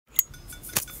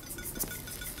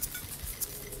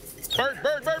Bird,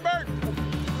 bird, bird, bird.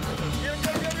 Get him,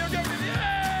 get him, get him, get him, get him.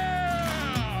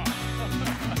 Yeah!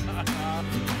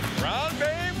 Ron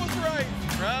Babe was right.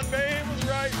 Ron Babe was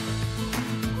right.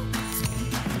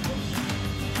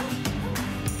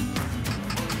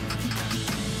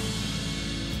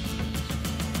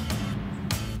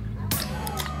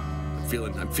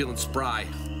 I'm feeling spry.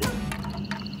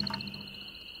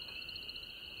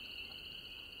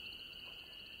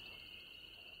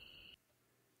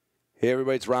 Hey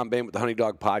everybody, it's Ron Bain with the Hunting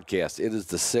Dog Podcast. It is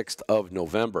the 6th of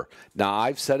November. Now,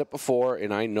 I've said it before,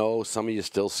 and I know some of you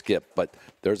still skip, but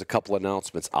there's a couple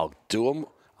announcements. I'll do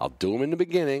them in the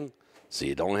beginning, so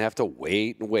you don't have to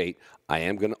wait and wait. I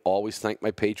am going to always thank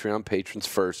my Patreon patrons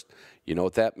first. You know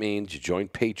what that means. You join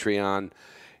Patreon,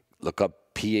 look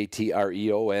up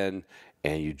Patreon,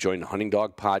 and you join the Hunting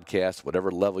Dog Podcast, whatever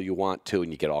level you want to,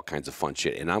 and you get all kinds of fun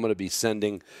shit. And I'm going to be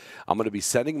sending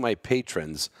my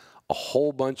patrons a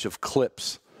whole bunch of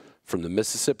clips from the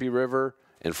Mississippi River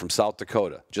and from South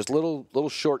Dakota. Just little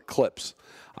short clips.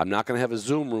 I'm not going to have a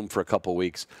Zoom room for a couple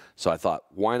weeks, so I thought,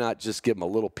 why not just give them a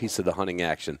little piece of the hunting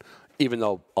action, even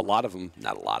though a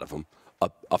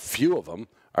few of them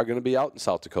are going to be out in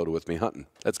South Dakota with me hunting.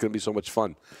 That's going to be so much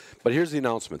fun. But here's the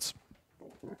announcements.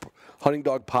 Hunting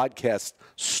Dog Podcast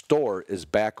store is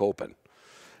back open.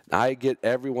 I get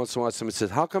every once in a while somebody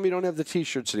says, how come you don't have the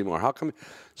T-shirts anymore? How come?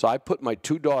 So I put my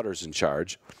two daughters in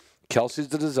charge. Kelsey's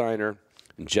the designer,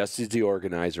 and Jesse's the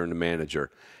organizer and the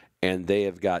manager. And they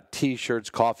have got T-shirts,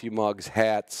 coffee mugs,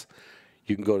 hats.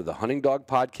 You can go to the Hunting Dog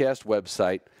Podcast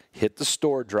website, hit the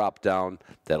store drop down.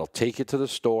 That'll take you to the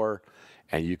store,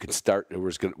 and you can start.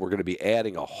 We're going to be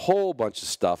adding a whole bunch of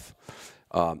stuff.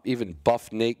 Even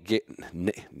buck naked.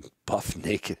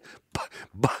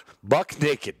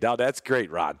 Now that's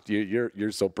great, Ron.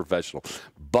 You're so professional.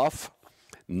 Buff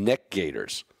neck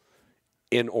gaiters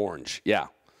in orange. Yeah,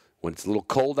 when it's a little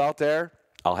cold out there,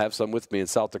 I'll have some with me in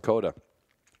South Dakota.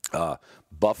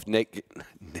 Buff neck.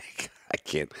 I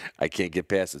can't get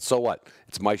past it. So what?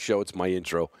 It's my show. It's my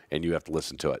intro, and you have to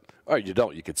listen to it. Or you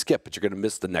don't. You could skip, but you're going to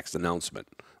miss the next announcement.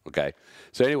 Okay.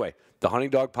 So anyway, the Hunting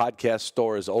Dog Podcast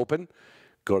store is open.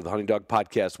 Go to the Hunting Dog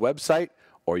Podcast website,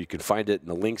 or you can find it in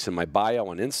the links in my bio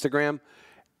on Instagram,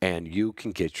 and you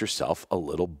can get yourself a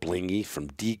little blingy from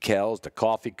decals to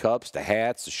coffee cups to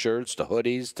hats to shirts to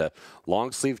hoodies to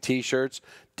long-sleeve T-shirts,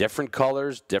 different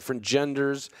colors, different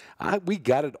genders. We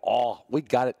got it all. We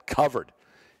got it covered.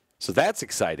 So that's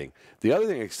exciting. The other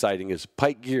thing exciting is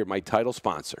Pyke Gear, my title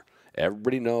sponsor.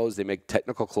 Everybody knows they make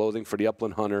technical clothing for the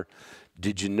upland hunter.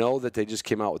 Did you know that they just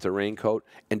came out with a raincoat?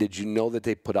 And did you know that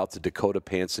they put out the Dakota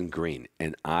pants in green?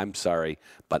 And I'm sorry,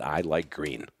 but I like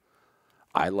green.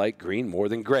 I like green more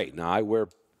than gray. Now, I wear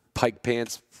Pyke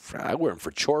pants. I wear them for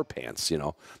chore pants, you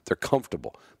know. They're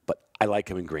comfortable. But I like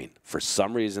them in green. For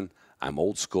some reason, I'm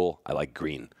old school. I like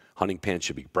green. Hunting pants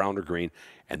should be brown or green.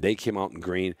 And they came out in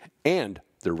green. And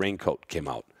their raincoat came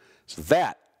out. So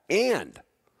that and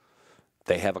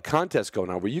they have a contest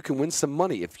going on where you can win some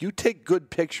money if you take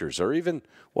good pictures, or even,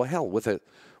 well, hell, with a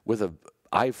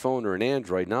iPhone or an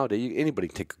Android nowadays, anybody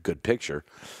can take a good picture.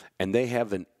 And they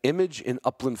have an image in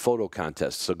upland photo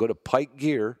contest. So go to Pyke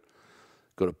Gear,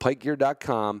 go to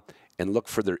PykeGear.com, and look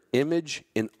for their image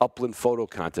in upland photo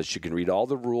contest. You can read all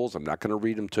the rules. I'm not going to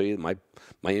read them to you. My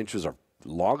intros are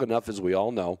long enough, as we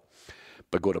all know.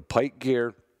 But go to Pyke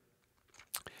Gear,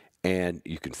 and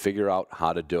you can figure out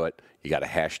how to do it. You got to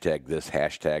hashtag this,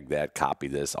 hashtag that, copy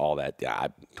this, all that. Yeah,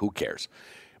 who cares?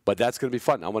 But that's going to be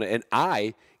fun.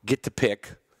 I get to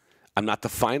pick. I'm not the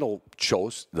final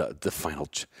choice.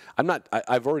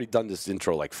 I've already done this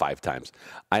intro like 5 times.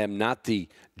 I am not the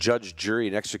judge, jury,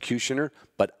 and executioner,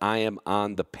 but I am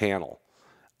on the panel.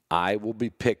 I will be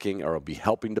picking, or I'll be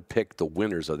helping to pick the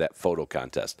winners of that photo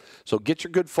contest. So get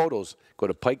your good photos. Go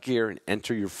to Pyke Gear and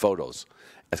enter your photos.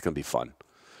 That's going to be fun.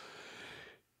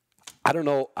 I don't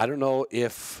know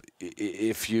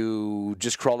if you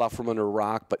just crawled out from under a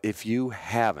rock, but if you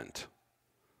haven't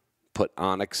put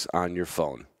Onyx on your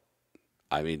phone,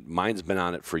 I mean, mine's been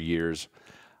on it for years.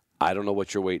 I don't know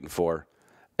what you're waiting for.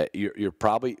 You're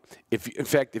probably,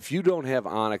 if you don't have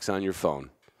Onyx on your phone,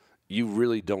 you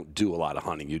really don't do a lot of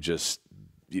hunting. You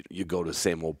go to the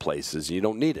same old places. And you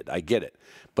don't need it. I get it.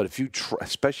 But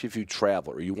especially if you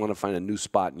travel or you want to find a new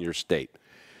spot in your state,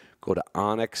 go to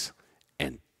Onyx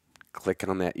and click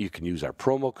on that. You can use our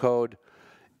promo code,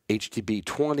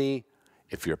 HTB20.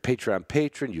 If you're a Patreon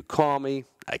patron, you call me.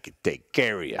 I could take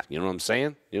care of you. You know what I'm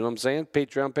saying?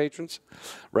 Patreon patrons,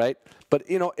 right? But,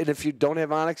 and if you don't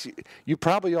have Onyx, you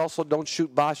probably also don't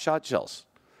shoot Boss shot shells.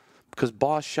 Because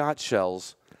Boss shot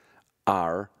shells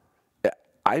are,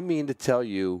 I mean to tell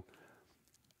you,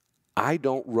 I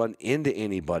don't run into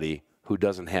anybody who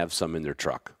doesn't have some in their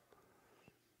truck,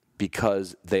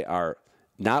 because they are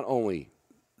not only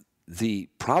the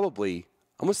probably,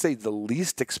 I'm going to say, the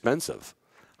least expensive,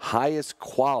 highest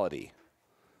quality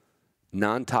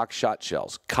non-tox shot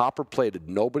shells, copper-plated.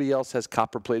 Nobody else has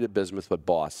copper-plated bismuth but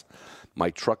Boss. My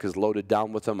truck is loaded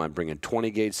down with them. I'm bringing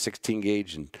 20-gauge,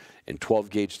 16-gauge, and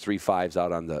 12-gauge 3.5s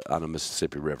out on the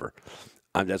Mississippi River.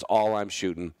 That's all I'm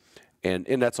shooting, and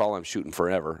that's all I'm shooting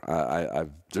forever.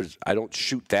 I don't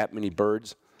shoot that many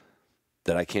birds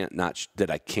that I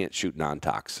can't shoot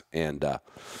non-tox. And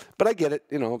but I get it.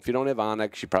 You know, if you don't have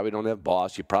Onyx, you probably don't have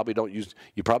Boss. You probably go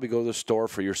to the store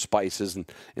for your spices, and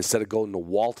instead of going to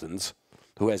Walton's,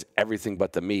 who has everything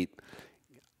but the meat,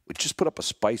 we just put up a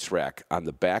spice rack on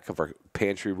the back of our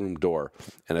pantry room door,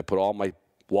 and I put all my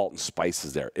Walton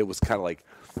spices there. It was kind of like,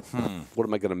 what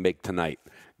am I going to make tonight?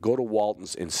 Go to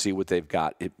Walton's and see what they've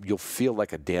got. You'll feel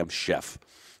like a damn chef.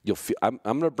 You'll feel. I'm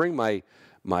going to bring my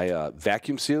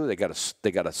vacuum sealer. They got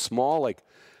a small, like,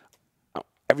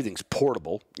 everything's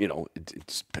portable. You know,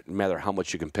 it's no matter how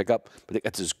much you can pick up. But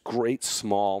it's this great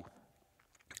small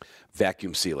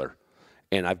vacuum sealer.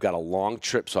 And I've got a long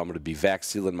trip, so I'm going to be vac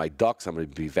sealing my ducks. I'm going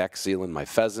to be vac sealing my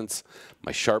pheasants,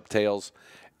 my sharp tails.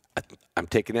 I'm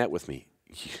taking that with me.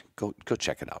 Go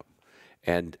check it out.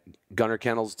 And Gunner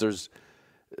Kennels, there's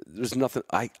nothing.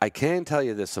 I can tell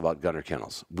you this about Gunner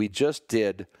Kennels. We just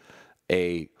did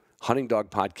a hunting dog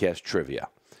podcast trivia,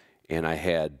 and I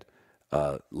had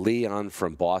Leon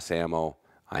from Boss Ammo.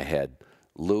 I had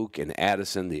Luke and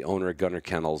Addison, the owner of Gunner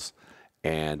Kennels,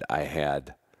 and I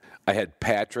had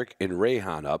Patrick and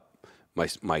Rayhan up,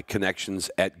 my connections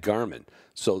at Garmin.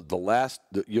 So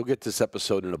you'll get this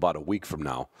episode in about a week from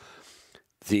now.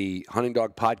 The Hunting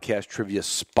Dog Podcast Trivia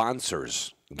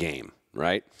sponsors game,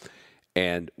 right?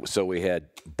 And so we had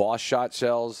Boss shot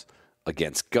shells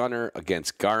against Gunner,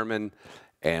 against Garmin,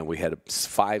 and we had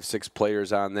 5-6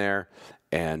 players on there.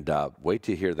 And wait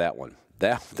to hear that one.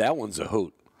 That one's a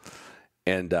hoot.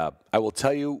 And I will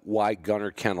tell you why Gunner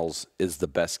Kennels is the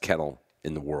best kennel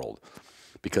in the world,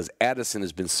 because Addison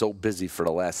has been so busy for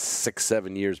the last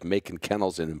 6-7 years making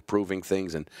kennels and improving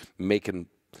things and making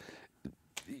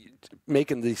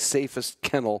the safest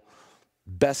kennel,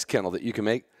 best kennel that you can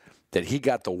make, that he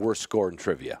got the worst score in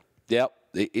trivia. Yep,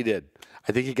 he did.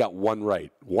 I think he got one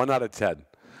right, 1 out of 10.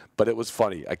 But it was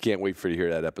funny. I can't wait for you to hear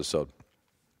that episode.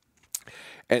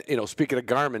 And, you know, speaking of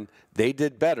Garmin, they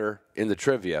did better in the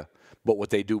trivia. But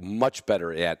what they do much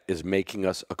better at is making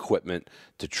us equipment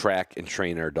to track and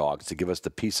train our dogs, to give us the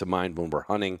peace of mind when we're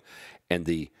hunting and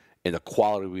the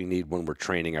quality we need when we're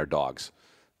training our dogs.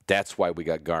 That's why we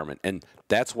got Garmin. And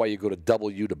that's why you go to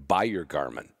W to buy your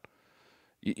Garmin.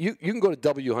 You can go to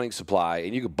W Hunting Supply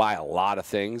and you can buy a lot of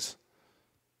things.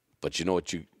 But you know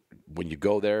what? When you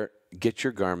go there, get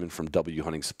your Garmin from W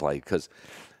Hunting Supply, because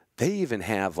they even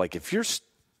have, like,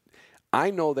 I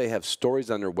know they have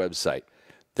stories on their website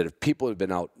that if people have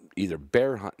been out either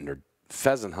bear hunting or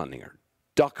pheasant hunting or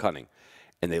duck hunting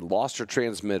and they lost their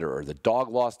transmitter or the dog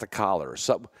lost a collar or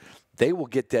something, they will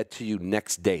get that to you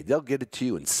next day. They'll get it to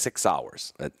you in 6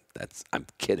 hours. I'm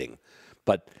kidding.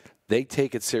 But they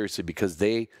take it seriously because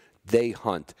they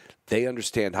hunt. They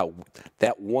understand how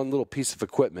that one little piece of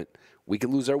equipment, we could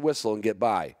lose our whistle and get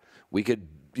by. We could,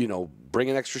 bring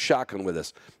an extra shotgun with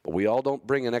us, but we all don't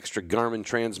bring an extra Garmin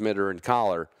transmitter and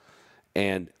collar,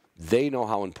 and they know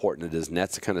how important it is, and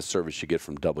that's the kind of service you get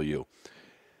from W.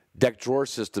 Deck drawer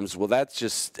systems, well, that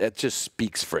just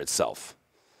speaks for itself.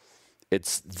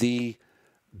 It's the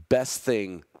best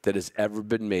thing that has ever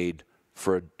been made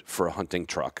for a hunting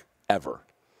truck, ever.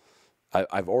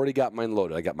 I've already got mine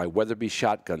loaded. I got my Weatherby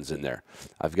shotguns in there.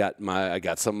 I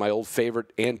got some of my old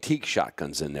favorite antique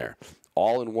shotguns in there,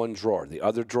 all in one drawer. The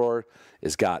other drawer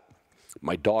has got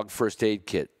my dog first aid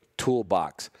kit,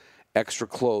 toolbox, extra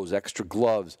clothes, extra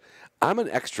gloves. I'm an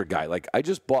extra guy. Like, I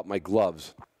just bought my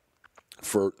gloves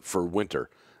for winter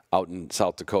out in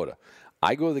South Dakota.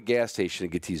 I go to the gas station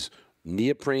and get these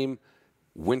neoprene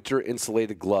winter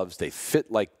insulated gloves. They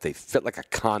fit like a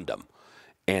condom,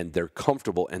 and they're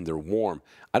comfortable and they're warm.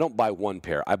 I don't buy one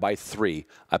pair. I buy 3.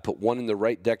 I put one in the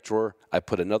right deck drawer. I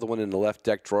put another one in the left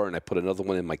deck drawer, and I put another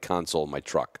one in my console in my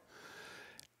truck.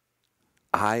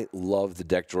 I love the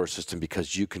deck drawer system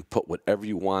because you can put whatever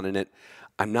you want in it.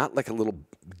 I'm not like a little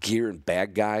gear and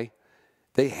bag guy.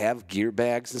 They have gear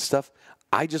bags and stuff.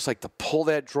 I just like to pull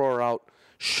that drawer out,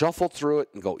 shuffle through it,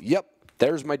 and go, yep,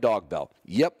 there's my dog bell.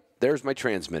 Yep, there's my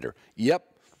transmitter. Yep,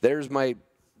 there's my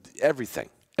everything.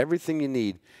 Everything you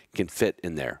need can fit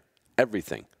in there.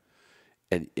 Everything.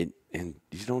 And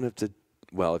you don't have to,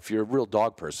 well, if you're a real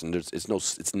dog person,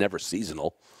 it's never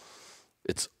seasonal.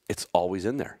 It's always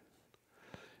in there.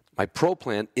 My Pro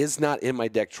Plan is not in my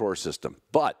deck drawer system,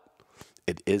 but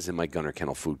it is in my Gunner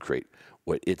Kennel food crate,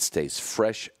 where it stays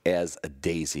fresh as a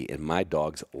daisy, and my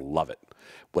dogs love it.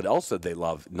 What else did they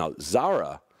love? Now,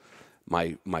 Zara,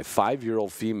 my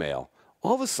 5-year-old female,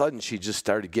 all of a sudden she just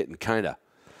started getting kind of,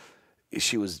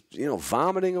 she was,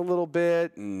 vomiting a little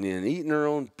bit and eating her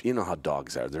own, you know how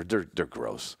dogs are. They're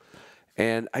gross.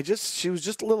 And she was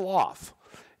just a little off.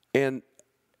 And,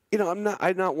 I'm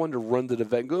not one to run to the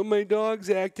vet and go, my dog's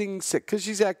acting sick, because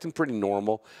she's acting pretty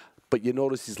normal. But you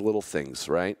notice these little things,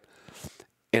 right?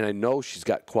 And I know she's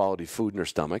got quality food in her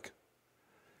stomach,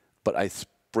 but I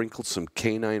sprinkled some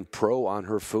Canine Pro on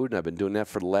her food, and I've been doing that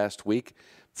for the last week.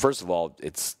 First of all,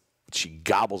 she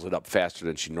gobbles it up faster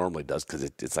than she normally does because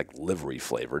it's like livery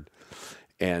flavored.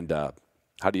 And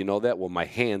how do you know that? Well, my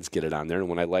hands get it on there, and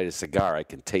when I light a cigar, I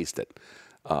can taste it.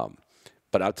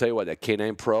 But I'll tell you what, that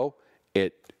Canine Pro,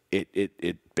 it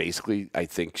basically, I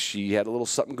think she had a little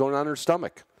something going on in her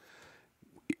stomach.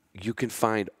 You can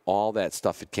find all that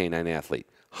stuff at Canine Athlete.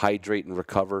 Hydrate and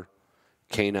Recover,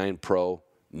 Canine Pro,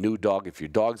 New Dog. If your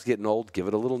dog's getting old, give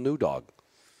it a little New Dog.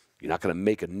 You're not going to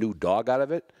make a new dog out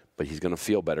of it, but he's going to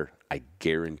feel better. I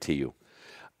guarantee you.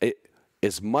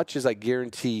 As much as I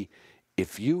guarantee,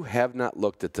 if you have not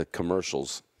looked at the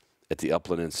commercials at the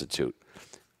Upland Institute,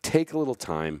 take a little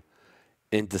time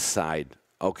and decide,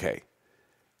 okay,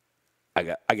 I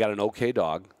got an okay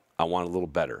dog. I want a little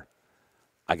better.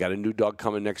 I got a new dog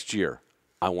coming next year.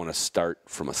 I want to start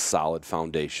from a solid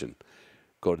foundation.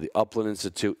 Go to the Upland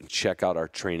Institute and check out our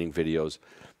training videos.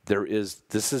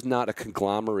 This is not a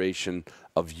conglomeration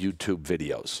of YouTube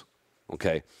videos,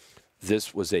 okay?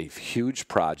 This was a huge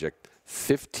project,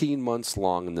 15 months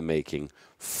long in the making,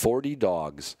 40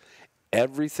 dogs,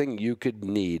 everything you could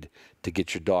need to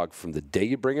get your dog from the day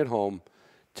you bring it home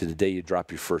to the day you drop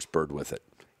your first bird with it.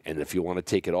 And if you want to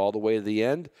take it all the way to the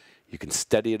end, you can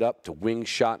steady it up to wing,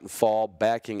 shot, and fall,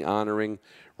 backing, honoring,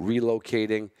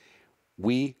 relocating.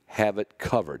 We have it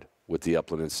covered with the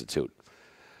Upland Institute.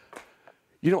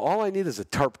 All I need is a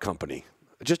tarp company,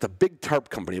 just a big tarp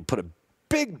company, to put a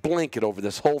big blanket over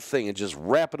this whole thing and just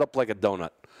wrap it up like a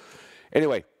donut.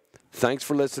 Anyway, thanks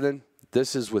for listening.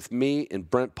 This is with me and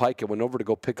Brent Pyke. I went over to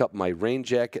go pick up my rain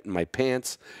jacket and my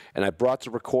pants, and I brought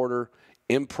the recorder,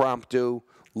 impromptu,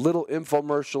 little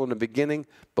infomercial in the beginning,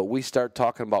 but we start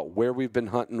talking about where we've been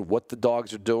hunting, what the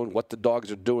dogs are doing, what the dogs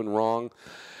are doing wrong.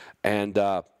 And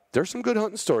there's some good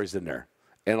hunting stories in there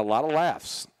and a lot of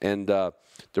laughs. And there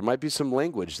might be some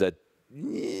language that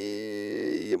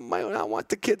you might not want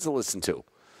the kids to listen to.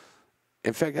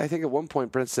 In fact, I think at one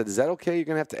point Brent said, is that okay? You're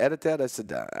going to have to edit that? I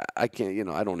said, I can't,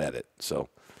 I don't edit. So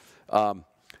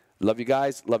love you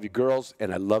guys, love you girls,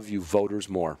 and I love you voters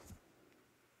more.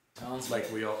 Sounds like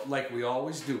we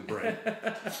always do, Brent.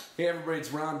 Hey, everybody,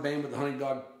 it's Ron Bain with the Hunting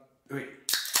Dog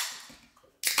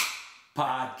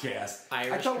Podcast.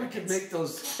 I thought we could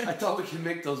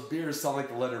make those beers sound like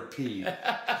the letter P.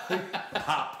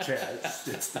 Popcast.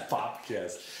 It's the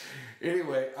Popcast.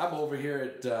 Anyway, I'm over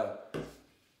here at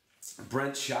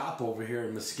Brent's shop over here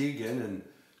in Muskegon and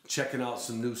checking out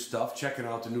some new stuff. Checking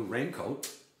out the new raincoat.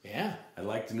 Yeah, I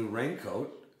like the new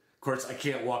raincoat. Of course, I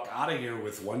can't walk out of here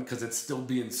with one because it's still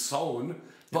being sewn.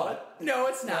 But no,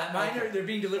 it's not. Mine they're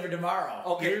being delivered tomorrow.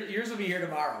 Okay, yours will be here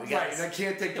tomorrow. Right, and I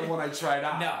can't take the one I tried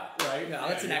out. No, right? No,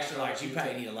 that's an extra large. You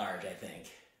probably need a large, I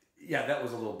think. Yeah, that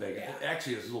was a little big. Yeah.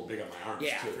 Actually, it was a little big on my arms,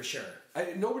 yeah, too. For sure.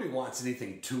 Nobody wants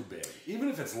anything too big. Even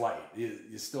if it's light, you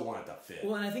still want it to fit.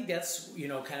 Well, and I think that's,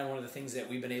 kind of one of the things that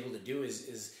we've been able to do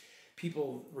is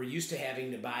people were used to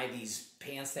having to buy these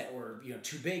pants that were,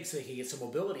 too big so they could get some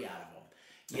mobility out of them.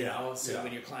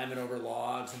 When you're climbing over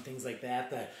logs and things like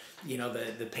that,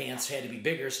 the pants had to be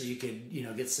bigger so you could,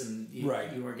 get some, you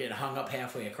weren't getting hung up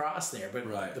halfway across there.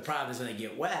 But the problem is when they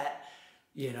get wet,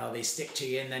 they stick to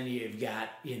you and then you've got,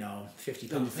 50 pounds.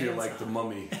 Then you feel like the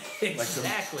mummy.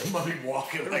 Exactly. Like the mummy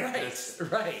walking like this.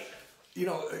 Right.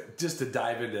 Just to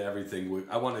dive into everything,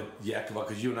 I want to yak about,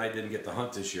 because you and I didn't get to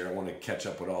hunt this year. I want to catch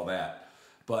up with all that.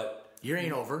 But year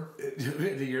ain't over.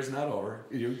 The year's not over.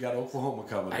 You got Oklahoma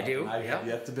coming up. I do. And I have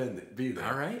yet to be there.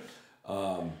 All right.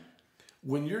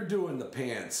 When you're doing the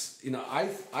pants,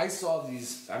 I saw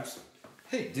these.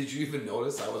 Hey, did you even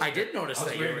notice? I did notice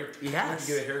that you were. Yes. I went to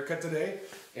get a haircut today,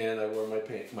 and I wore my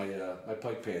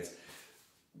Pyke pants.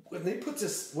 When they put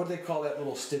this, what do they call that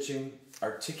little stitching?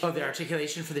 Oh, the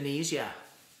articulation for the knees, yeah.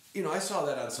 I saw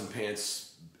that on some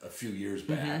pants a few years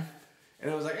back. And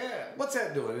I was like, what's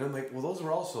that doing? And I'm like, well, those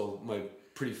are also my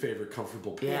pretty favorite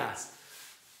comfortable pants.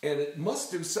 Yeah. And it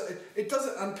must do so. It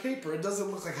doesn't, on paper, it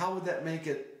doesn't look like, how would that make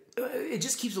it? It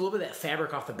just keeps a little bit of that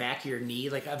fabric off the back of your knee.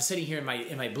 Like I'm sitting here in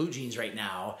my blue jeans right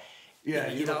now,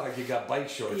 Yeah, you look like you got bike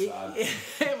shorts on.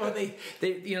 Well,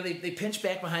 they pinch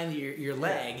back behind your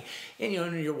leg, and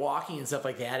when you're walking and stuff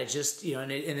like that, it just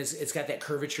and it's got that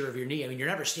curvature of your knee. I mean, you're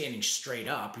never standing straight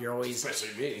up. You're always,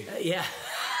 especially me. Yeah.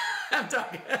 I'm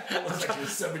talking. It looks like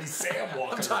Yosemite Sam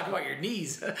walking. I'm talking about your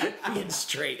knees being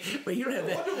straight, but you don't have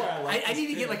that. I wonder why I need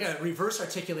to get like a reverse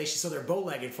articulation so they're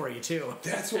bow-legged for you too.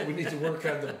 That's what we need to work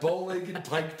on, the bow-legged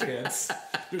Pyke pants.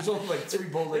 There's only like 3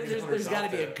 bow-legged. There's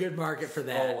got to be a good market for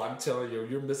that. Oh, I'm telling you,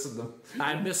 you're missing them.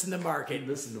 I'm missing the market. You're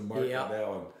missing the market on that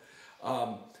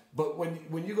one. But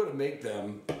when you go to make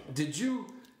them, did you?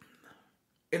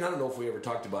 And I don't know if we ever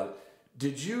talked about it.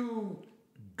 Did you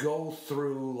go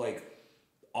through like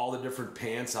all the different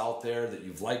pants out there that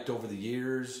you've liked over the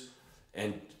years,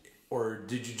 or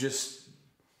did you just?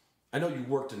 I know you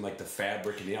worked in like the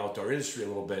fabric and the outdoor industry a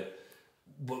little bit,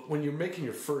 but when you're making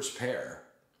your first pair,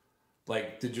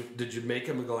 like did you make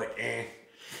them and go like eh?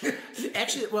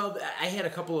 Actually, well, I had a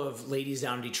couple of ladies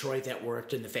down in Detroit that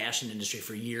worked in the fashion industry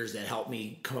for years that helped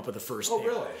me come up with the first pair. Oh,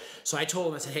 really? So I told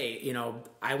them, I said, hey,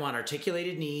 I want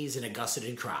articulated knees and a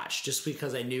gusseted crotch, just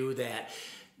because I knew that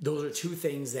those are 2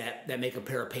 things that make a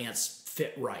pair of pants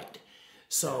fit right.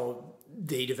 So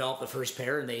they developed the first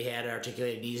pair, and they had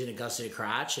articulated knees and a gusseted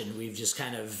crotch, and we've just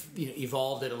kind of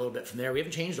evolved it a little bit from there. We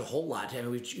haven't changed a whole lot. I mean,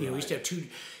 we used to have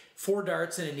 4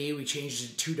 darts in a knee. We changed it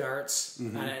to 2 darts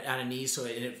on a knee, so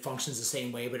it functions the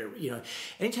same way. But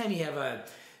anytime you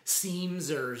have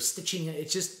seams or stitching,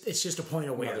 it's just a point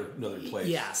of wear. Another place.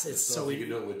 Yes, it's so you can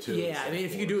do it with 2. Yeah, I mean,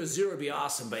 if you could do a 0, it'd be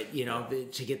awesome. But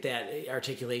to get that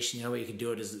articulation, the only way you can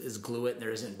do it is glue it, and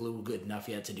there isn't glue good enough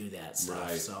yet to do that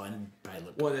stuff. Right. So and probably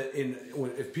look.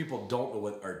 Well, if people don't know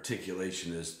what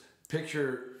articulation is,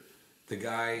 picture the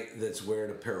guy that's wearing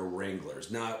a pair of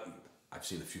Wranglers. Now, I've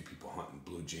seen a few people hunting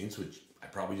blue jeans, which I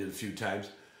probably did a few times.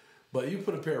 But you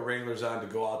put a pair of Wranglers on to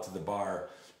go out to the bar,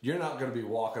 you're not going to be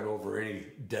walking over any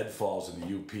deadfalls in the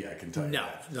UP, I can tell you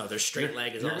that. No, their straight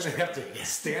leg is all straight. You're going to have to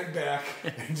stand back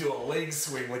and do a leg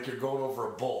swing like you're going over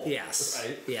a bull. Yes.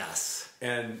 Right? Yes.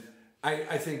 And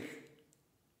I think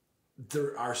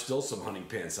there are still some hunting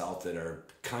pants out that are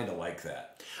kind of like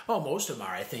that. Oh, most of them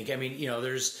are, I think. I mean,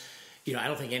 there's... I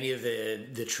don't think any of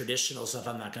the traditional stuff,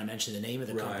 I'm not going to mention the name of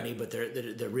the company, but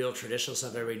the real traditional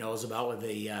stuff everybody knows about with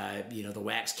the, the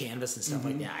wax canvas and stuff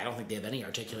like that. I don't think they have any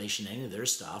articulation in any of their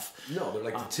stuff. No, they're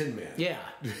like the Tin Man. Yeah,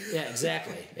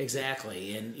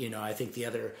 exactly. And, I think the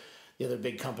other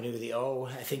big company with the O,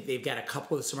 I think they've got a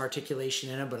couple with some articulation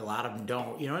in them, but a lot of them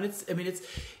don't. And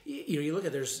you look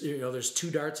at there's 2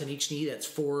 darts on each knee. That's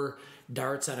 4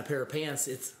 darts on a pair of pants.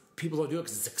 People don't do it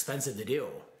because it's expensive to do.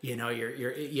 You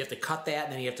have to cut that,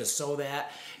 and then you have to sew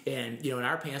that. And in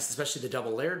our pants, especially the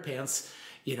double layered pants,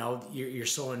 you're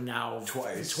sewing now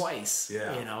twice.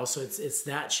 Yeah. So it's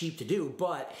not cheap to do,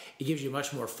 but it gives you a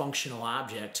much more functional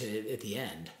object at the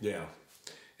end. Yeah.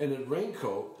 And the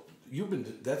raincoat,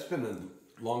 that's been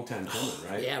a long time coming,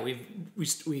 right? Yeah,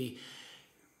 we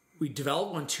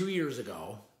developed one 2 years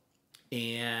ago,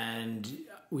 and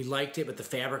we liked it, but the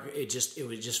fabric it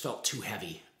just felt too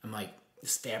heavy. I'm like,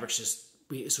 this fabric's just.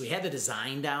 So we had the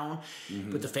design down,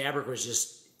 but the fabric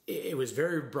was it was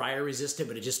very briar resistant,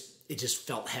 but it just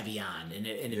felt heavy on, and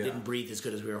it didn't breathe as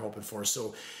good as we were hoping for.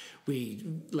 So we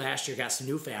last year got some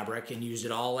new fabric and used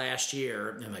it all last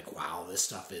year. And I'm like, wow, this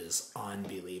stuff is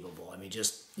unbelievable. I mean,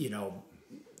 just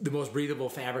the most breathable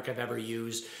fabric I've ever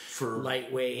used. For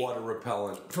lightweight, water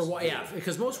repellent.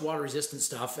 Because most water resistant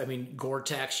stuff, I mean,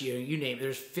 Gore-Tex, you name it,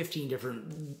 there's 15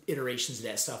 different iterations of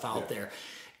that stuff out there.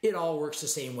 It all works the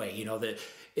same way.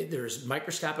 There's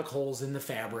microscopic holes in the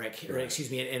fabric, or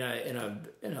excuse me, in a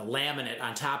laminate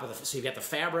on top of the. So you've got the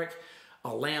fabric, a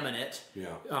laminate,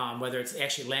 whether it's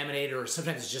actually laminated or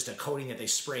sometimes it's just a coating that they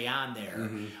spray on there.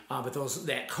 But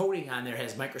that coating on there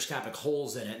has microscopic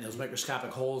holes in it, and those microscopic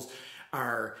holes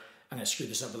are. I'm going to screw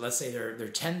this up, but let's say they're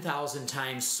 10,000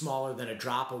 times smaller than a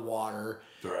drop of water,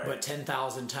 but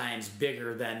 10,000 times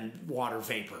bigger than water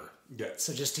vapor. Yeah.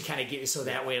 So just to kind of get so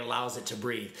that way it allows it to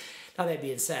breathe. Now that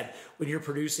being said, when you're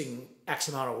producing X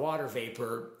amount of water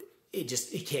vapor, it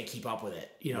can't keep up with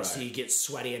it. So you get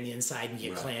sweaty on the inside and you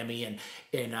get clammy.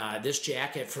 And this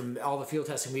jacket, from all the field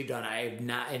testing we've done, I have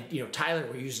not. And Tyler,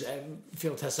 we used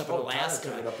field tests up in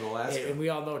Alaska, and we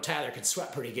all know Tyler can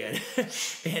sweat pretty good.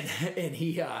 and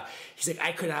he's like,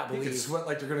 I could not believe you can sweat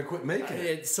like you're going to quit making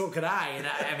it. So could I. And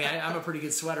I mean, I'm a pretty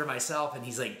good sweater myself. And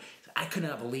he's like, I could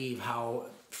not believe how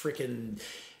freaking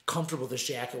comfortable this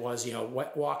jacket was,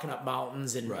 walking up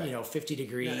mountains and 50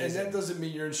 degrees. Yeah, and that doesn't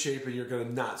mean you're in shape and you're going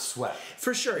to not sweat.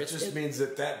 For sure. It just means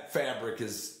that fabric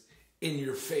is in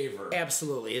your favor.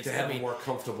 Absolutely. To have a more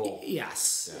comfortable.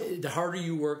 Yes. Yeah. The harder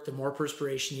you work, the more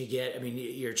perspiration you get. I mean,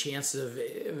 your chance of,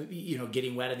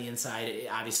 getting wet on the inside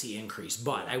obviously increase.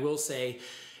 But I will say,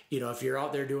 if you're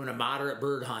out there doing a moderate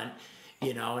bird hunt,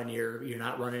 and you're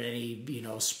not running any,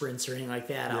 sprints or anything like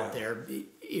that out there,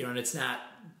 and it's not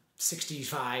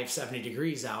 65, 70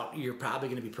 degrees out, you're probably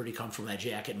going to be pretty comfortable in that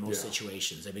jacket in most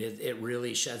situations. I mean, it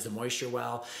really sheds the moisture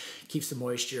well, keeps the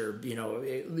moisture,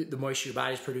 the moisture your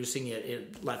body's producing,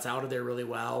 it lets out of there really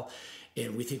well.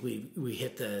 And we think we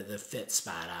hit the fit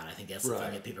spot on. I think that's the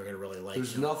thing that people are going to really like.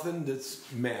 There's nothing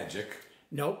that's magic.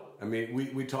 Nope. I mean,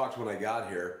 we talked when I got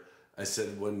here. I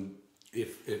said when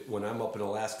I'm up in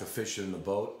Alaska fishing in the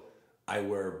boat, I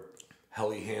wear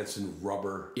Helly Hansen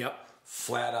rubber. Yep.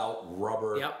 Flat out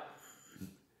rubber. Yep.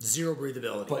 Zero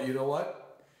breathability. But you know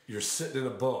what? You're sitting in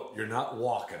a boat. You're not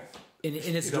walking. And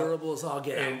it's durable as all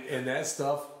get out. And that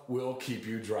stuff will keep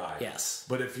you dry. Yes.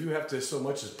 But if you have to so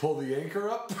much as pull the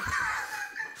anchor up,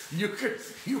 you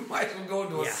might as well go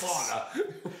into a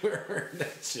sauna wearing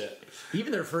that shit.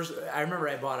 Even I remember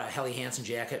I bought a Helly Hansen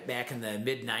jacket back in the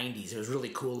mid '90s. It was really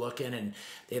cool looking, and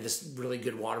they had this really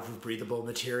good waterproof, breathable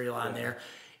material on there.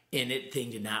 And it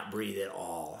thing did not breathe at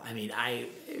all. I mean, I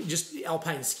just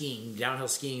alpine skiing, downhill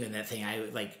skiing, and that thing,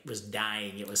 I was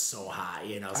dying. It was so hot,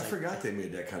 I forgot they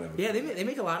made that kind of. Yeah, they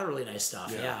make a lot of really nice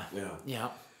stuff. Yeah.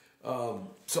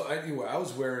 So anyway, I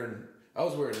was wearing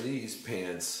these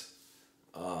pants.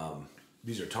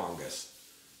 These are Tongas,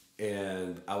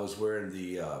 and I was wearing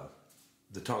the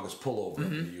Tongas pullover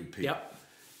in the UP. Yep.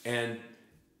 And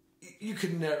you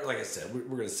could never, like I said, we're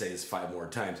going to say this 5 more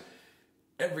times.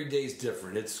 Every day's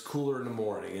different. It's cooler in the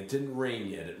morning. It didn't rain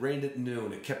yet. It rained at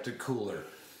noon. It kept it cooler.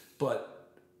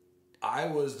 But I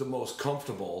was the most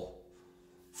comfortable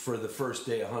for the first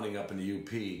day of hunting up in the UP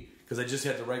because I just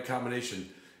had the right combination.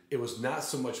 It was not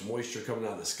so much moisture coming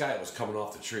out of the sky. It was coming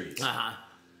off the trees. Uh-huh.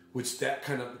 Which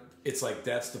it's like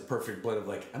that's the perfect blend of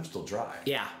like, I'm still dry.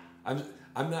 Yeah.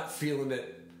 I'm not feeling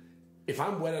it. If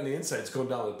I'm wet on the inside, it's going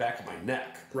down the back of my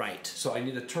neck. Right. So I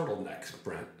need a turtleneck,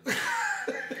 Brent.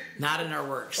 Not in our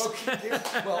works. Okay.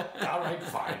 Well, all right,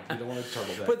 fine. You don't want a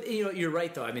turtleneck. But you're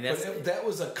right though. I mean, that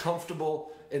was a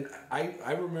comfortable. And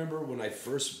I remember when I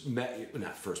first met you.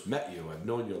 Not first met you. I've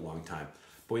known you a long time.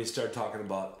 But when you started talking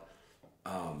about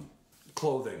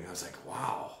clothing, I was like,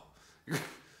 wow,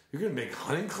 you're gonna make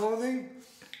hunting clothing?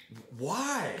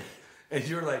 Why? And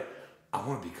you're like, I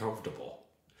want to be comfortable.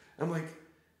 I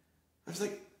was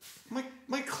like,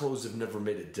 my clothes have never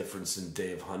made a difference in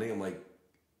day of hunting. I'm like,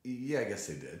 yeah, I guess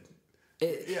they did.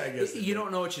 I guess you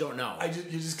don't know what you don't know.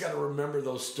 You just got to remember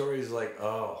those stories. Like,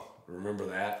 oh, remember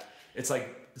that? It's like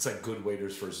good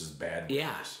waders versus bad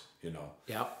waders. Yeah.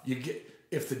 Yep.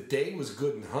 If the day was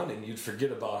good in hunting, you'd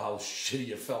forget about how shitty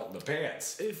you felt in the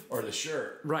pants or the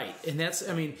shirt. Right, and that's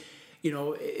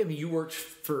you worked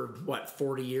for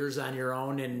 40 years on your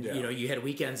own, and you had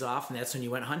weekends off, and that's when you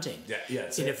went hunting. Yeah.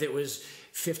 And if it was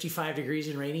 55 degrees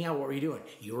and raining out, what were you doing?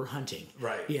 You were hunting.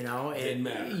 Right.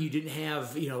 And you didn't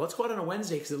have, let's go out on a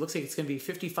Wednesday because it looks like it's going to be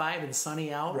 55 and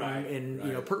sunny out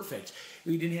and perfect.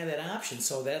 We didn't have that option.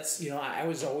 So that's, I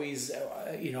was always,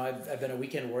 I've been a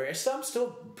weekend warrior. I'm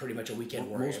still pretty much a weekend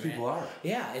warrior. Most people are.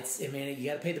 Yeah. You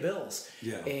got to pay the bills.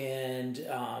 Yeah. And,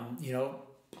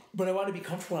 but I wanted to be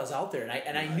comfortable when I was out there,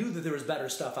 and I knew that there was better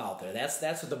stuff out there. That's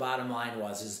what the bottom line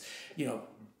was. Is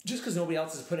just because nobody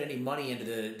else has put any money into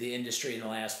the industry in the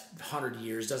last 100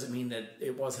 years doesn't mean that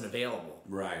it wasn't available.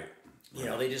 Right.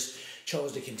 They just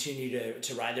chose to continue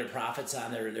to ride their profits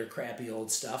on their crappy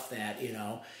old stuff that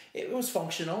it was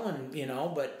functional and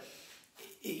but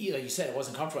you said it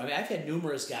wasn't comfortable. I mean, I've had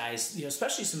numerous guys,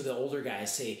 especially some of the older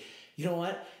guys, say, you know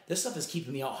what, this stuff is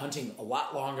keeping me out hunting a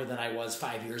lot longer than I was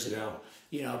 5 years ago.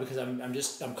 Because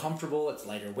I'm comfortable. It's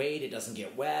lighter weight. It doesn't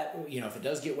get wet. If it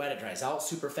does get wet, it dries out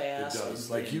super fast. It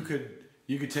does.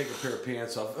 You could take a pair of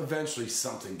pants off. Eventually,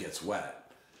 something gets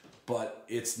wet, but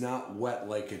it's not wet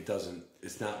like it doesn't.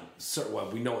 It's not.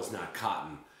 Well, we know it's not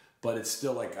cotton, but it's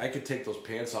still like I could take those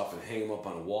pants off and hang them up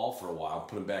on a wall for a while,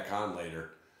 put them back on later,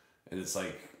 and it's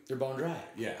like they're bone dry.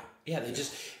 Yeah. Yeah, they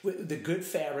just the good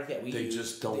fabric that we use. They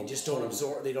just don't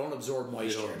absorb. They don't absorb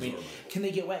moisture. Can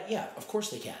they get wet? Yeah, of course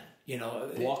they can.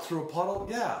 Walk through a puddle.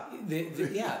 Yeah,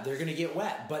 they're going to get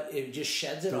wet, but it just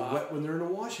sheds it off. They're wet when they're in a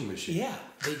washing machine. Yeah,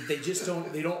 they just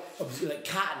don't. They don't like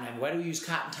cotton. I mean, why do we use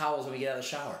cotton towels when we get out of the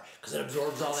shower? Because it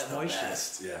absorbs all that moisture.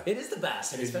 Best, yeah, it is the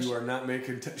best. And you are not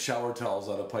making shower towels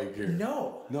out of Pyke Gear.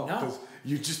 No, because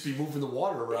you'd just be moving the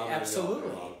water around.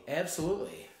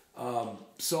 Absolutely.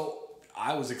 So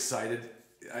I was excited,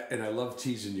 and I love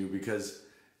teasing you because,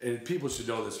 and people should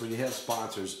know this, when you have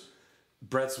sponsors,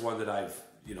 Brett's one that I've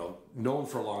known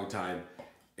for a long time,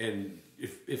 and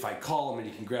if I call him and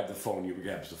he can grab the phone, he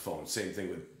grabs the phone. Same thing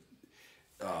with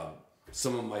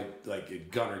some of my,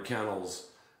 like Gunner Kennels.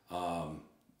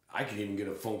 I can even get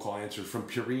a phone call answered from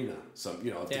Purina.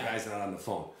 If the guy's not on the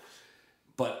phone.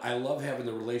 But I love having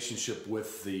the relationship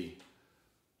with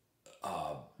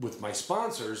with my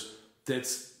sponsors.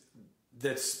 That's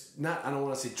not, I don't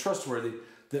want to say trustworthy.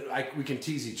 That we can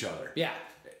tease each other. Yeah.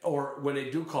 Or when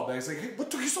they do call back, it's like, hey, what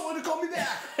took you so long to call me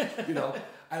back?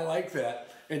 I like that.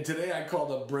 And today I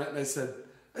called up Brent and I said,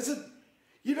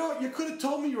 you could have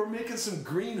told me you were making some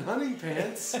green hunting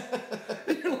pants.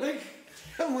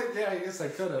 I'm like, yeah, I guess I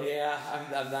could have. Yeah,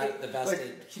 I'm not the best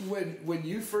at... When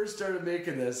you first started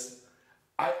making this,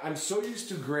 I'm so used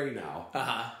to gray now.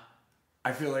 Uh-huh.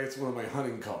 I feel like it's one of my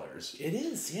hunting colors. It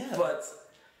is, yeah. But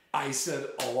I said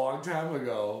a long time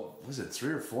ago, was it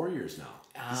 3 or 4 years now?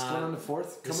 Is this going on the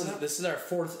fourth? This is our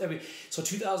fourth. So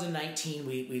 2019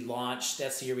 we launched.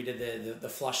 That's the year we did the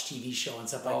Flush TV show and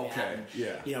stuff like that.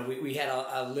 Okay, yeah. We had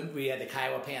we had the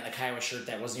Kiowa pant, and the Kiowa shirt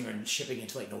that wasn't even shipping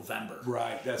until November.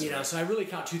 Right. That's right. So I really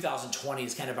count 2020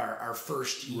 as kind of our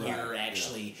first year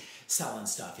actually selling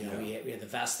stuff. We had the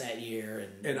vest that year,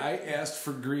 and I asked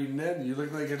for green then. And you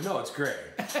look like no, it's gray.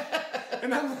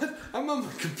 And I'm on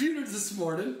my computer this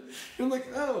morning, and I'm like,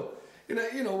 oh. And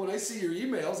when I see your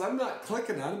emails, I'm not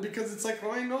clicking on it because it's like,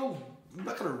 well, I know I'm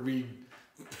not going to read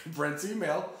Brent's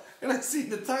email. And I see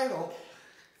the title.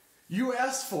 You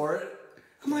asked for it.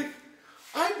 I'm like,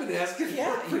 I've been asking for it.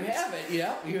 Yeah, you have it.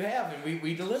 Yeah, you have it.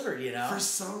 We delivered, For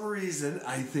some reason,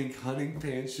 I think hunting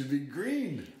pants should be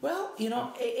green. Well, and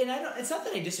it's not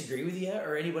that I disagree with you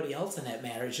or anybody else in that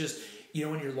matter. It's just,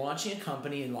 when you're launching a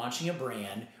company and launching a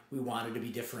brand, we wanted to be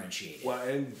differentiated. Well,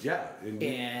 and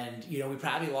we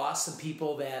probably lost some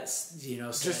people that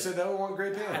just said I don't want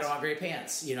gray pants. I don't want gray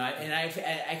pants. And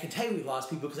I can tell you we've lost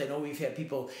people because I know we've had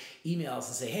people email us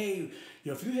and say, hey,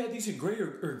 if you had these in gray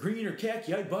or green or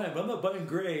khaki, I'd buy them, but I'm not buying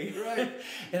gray. Right.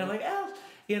 And I'm like,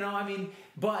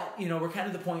 but we're kind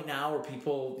of the point now where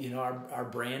people, our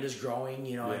brand is growing,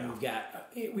 and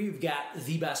we've got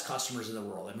the best customers in the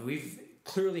world. I mean, we've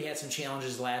clearly had some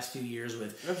challenges the last few years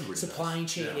with supply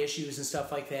chain issues and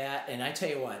stuff like that. And I tell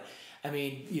you what,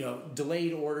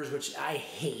 delayed orders, which I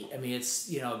hate. I mean, it's,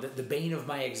 the bane of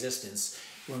my existence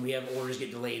when we have orders get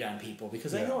delayed on people,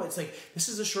 because I know it's like, this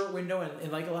is a short window,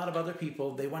 and like a lot of other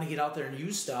people, they want to get out there and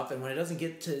use stuff. And when it doesn't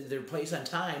get to their place on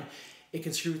time, it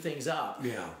can screw things up.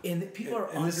 Yeah. And people are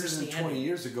understanding. This isn't 20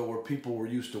 years ago where people were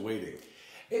used to waiting.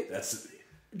 That's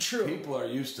true. People are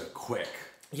used to quick.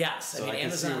 Yes, so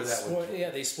Amazon,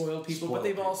 they spoiled people, but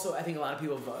they've also, I think a lot of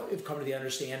people have come to the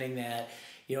understanding that,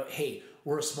 hey,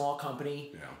 we're a small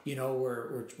company,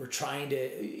 we're trying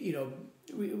to,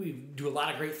 we do a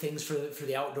lot of great things for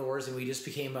the outdoors, and we just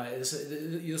became this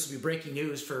will be breaking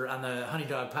news on the Hunting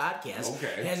Dog podcast.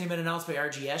 Okay. It hasn't been announced by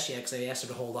RGS yet because I asked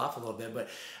them to hold off a little bit, but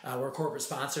we're a corporate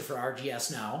sponsor for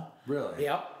RGS now. Really?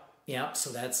 Yep. Yeah, so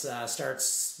that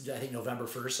starts, I think, November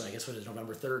 1st. So I guess what is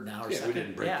November 3rd now? Or 2nd? We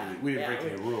didn't break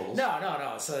any rules.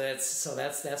 No. So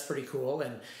that's pretty cool,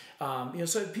 and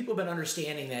so people have been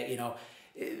understanding that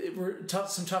we're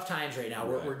some tough times right now.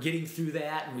 We're getting through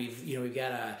that, and we've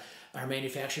got our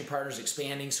manufacturing partners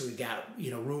expanding, so we've got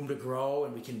room to grow,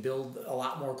 and we can build a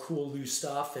lot more cool new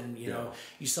stuff. And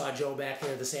you saw Joe back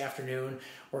there this afternoon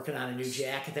working on a new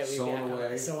jacket that we've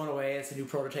got sewing away. It's a new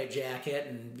prototype jacket,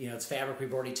 and it's fabric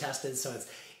we've already tested, so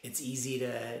it's easy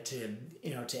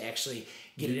to actually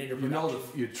get it into production.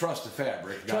 You trust the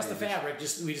fabric. Trust the fabric.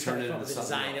 We just turn it into the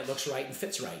design that looks right and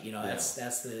fits right.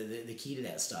 That's the key to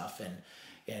that stuff.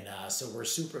 And so we're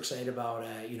super excited about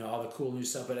all the cool new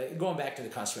stuff. But going back to the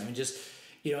customer, I mean, just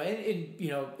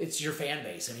it's your fan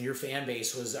base. I mean, your fan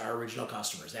base was our original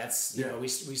customers. That's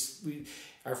we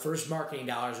our first marketing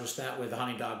dollars were spent with the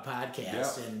Hunting Dog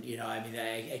podcast, and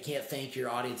I can't thank your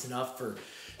audience enough for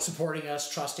supporting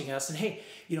us, trusting us, and hey,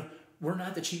 we're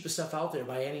not the cheapest stuff out there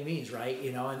by any means, right?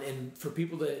 And for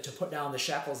people to put down the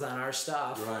shekels on our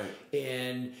stuff, right?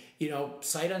 And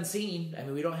sight unseen. I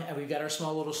mean, we've got our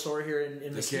small little store here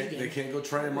in Muskegon. They can't go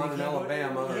try them on in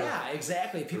Alabama. Yeah,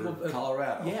 exactly. People,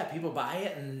 Colorado. Yeah, people buy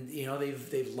it, and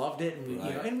they've loved it, and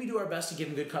and we do our best to give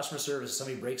them good customer service. If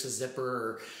somebody breaks a zipper,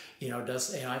 or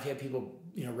I've had people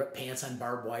rip pants on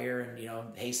barbed wire, and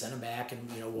hey, send them back,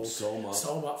 and we'll sew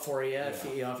them up for you. Yeah. If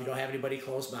you don't have anybody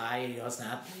close by, it's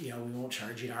not we won't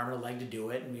charge you an arm and a leg to do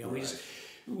it, and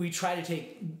we try to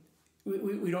take.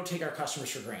 We don't take our customers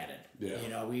for granted.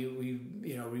 Yeah.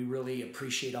 We really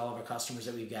appreciate all of our customers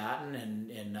that we've gotten,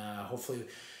 and hopefully,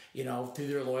 through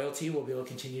their loyalty, we'll be able to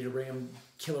continue to bring them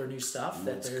killer new stuff.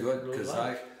 That's good, because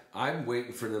I'm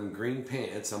waiting for them green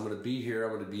pants. I'm going to be here.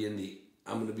 I'm going to be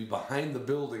I'm going to be behind the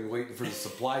building waiting for the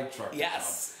supply truck.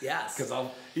 Yes, yes. Because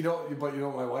I'll, but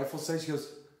what my wife will say? She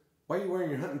goes, "Why are you wearing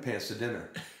your hunting pants to dinner?"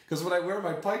 Because when I wear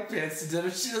my Pyke pants to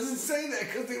dinner, she doesn't say that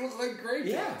because they look like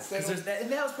gray pants. Yeah, and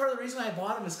that was part of the reason why I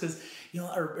bought them is because,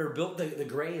 or built the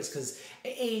gray is because,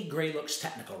 gray looks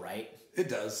technical, right? It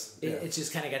does. It's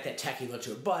just kind of got that techie look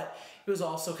to it. But it was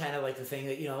also kind of like the thing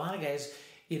that, a lot of guys,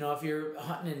 if you're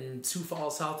hunting in Sioux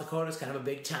Falls, South Dakota, it's kind of a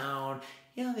big town.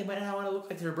 They might not want to look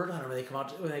like they're a bird hunter when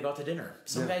they go out to dinner.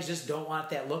 Some guys just don't want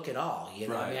that look at all.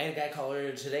 Right. I had a guy call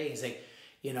earlier today. He's like,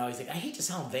 I hate to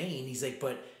sound vain. He's like,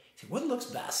 but what looks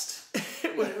best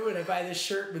when I buy this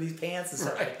shirt with these pants and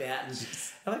stuff like that? And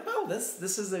I'm like, oh,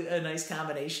 this is a nice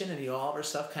combination, and all of our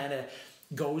stuff kind of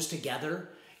goes together.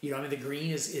 The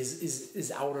green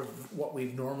is out of what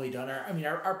we've normally done.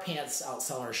 Our pants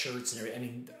outsell our shirts and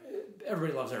everything.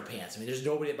 Everybody loves our pants. There's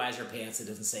nobody that buys our pants that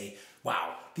doesn't say,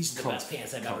 wow, these are the best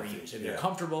pants I've ever used. They're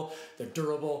comfortable, they're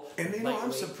durable. And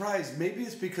I'm surprised. Maybe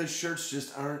it's because shirts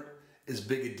just aren't as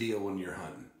big a deal when you're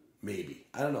hunting. Maybe.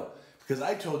 I don't know. Because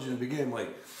I told you in the beginning,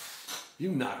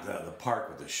 you knocked it out of the park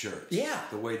with the shirts. Yeah.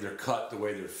 The way they're cut, the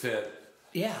way they're fit.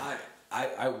 Yeah.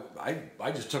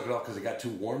 I just took it off because it got too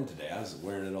warm today. I was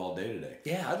wearing it all day today.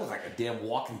 Yeah. I look like a damn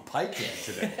walking Pyke Gear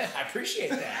today. I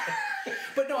appreciate that.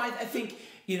 But no, I think,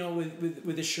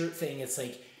 with the shirt thing, it's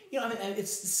like,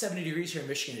 it's 70 degrees here in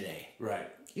Michigan today. Right.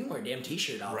 You can wear a damn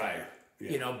t-shirt out there.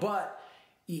 Yeah. But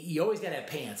you always got to have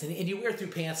pants. And you wear through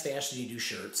pants faster than you do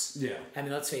shirts. Yeah.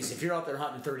 Let's face it, if you're out there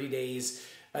hunting 30 days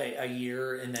a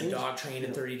year and then dog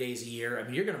training 30 days a year,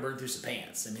 you're going to burn through some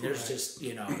pants. There's just,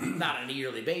 not on a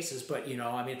yearly basis, but, and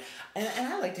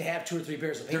I like to have 2 or 3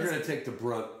 pairs of pants. They're going to take the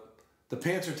brunt. The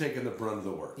pants are taking the brunt of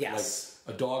the work. Yes.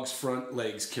 Like a dog's front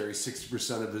legs carry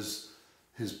 60% of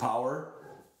his power.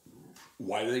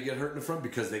 Why do they get hurt in the front?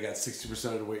 Because they got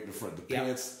 60% of the weight in the front.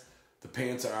 The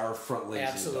pants are our front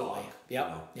legs. Absolutely. Of the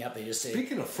dog. Yep. They just say.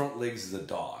 Speaking of front legs of the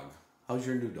dog, how's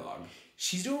your new dog?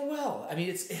 She's doing well.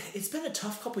 It's been a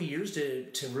tough couple of years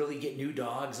to really get new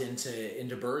dogs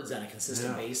into birds on a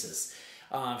consistent basis.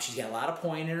 She's got a lot of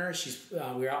point in her.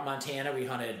 We were out in Montana. We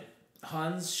hunted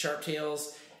huns,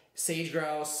 sharptails, sage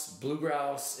grouse, blue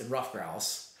grouse, and rough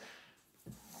grouse.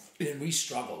 And we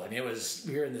struggled. We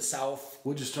were in the south.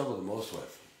 What'd you struggle the most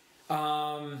with?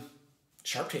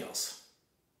 Sharptails.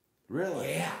 Really?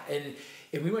 Yeah.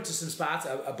 And we went to some spots.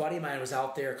 A buddy of mine was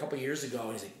out there a couple of years ago,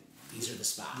 and he's like, these are the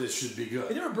spots. This should be good.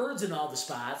 And there were birds in all the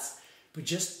spots, but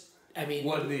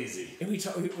wasn't easy. And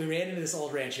we ran into this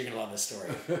old ranch. You're gonna love this story.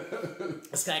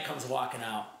 This guy comes walking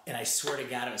out, and I swear to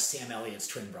God, it was Sam Elliott's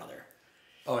twin brother.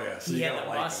 Oh yeah, so he had the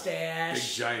mustache,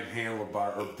 big giant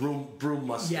handlebar or broom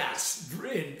mustache. Yes,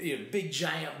 and, big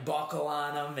giant buckle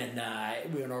on him,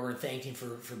 and we went over and thanked him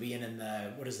for being in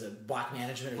the block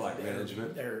management, block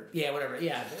management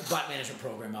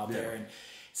program out there, and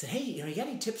said, hey, you got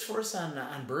any tips for us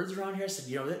on birds around here? I said,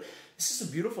 this is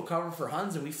a beautiful cover for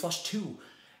huns, and we flushed 2,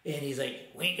 and he's like,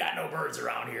 we ain't got no birds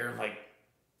around here. I'm like,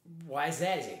 why is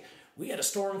that? He's like, we had a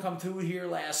storm come through here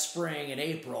last spring in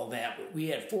April that we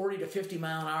had 40 to 50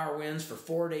 mile an hour winds for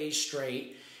 4 days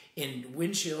straight and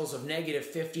wind chills of negative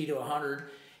 50 to 100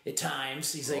 at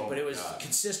times. He's like, but it was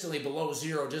consistently below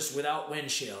 0 just without wind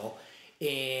chill.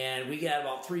 And we got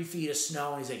about 3 feet of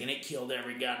snow. And he's like, and it killed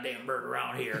every goddamn bird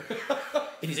around here. And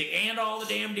he's like, and all the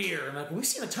damn deer. I'm like, well, we've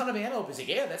seen a ton of antelope. He's like,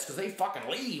 yeah, that's because they fucking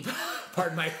leave.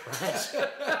 Pardon my French.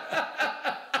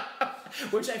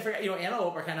 Which I forgot,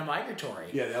 antelope are kind of migratory.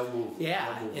 Yeah, they'll move.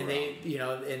 Yeah, they'll move and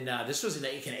around. they, this was in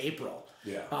April.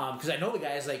 Yeah. Because I know the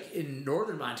guys in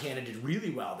northern Montana did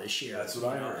really well this year. That's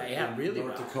what I heard. Yeah, really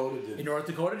North Dakota did. In North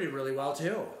Dakota did really well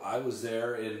too. I was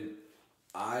there, and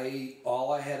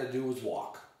all I had to do was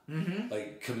walk.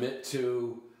 Mm-hmm. Commit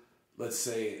to, let's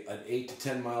say, an 8 to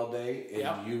 10 mile day,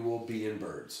 and you will be in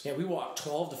birds. Yeah, we walked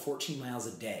 12 to 14 miles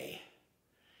a day,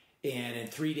 and in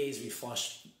 3 days we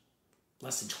flushed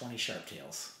less than 20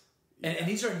 sharptails. And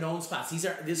these are known spots. This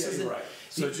isn't right.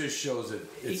 So it just shows that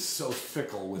it's so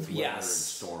fickle with weather and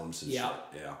storms and shit.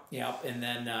 Yeah. And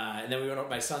then we went over.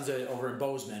 My son's over in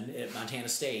Bozeman at Montana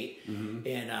State, and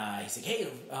he's like, "Hey,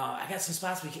 I got some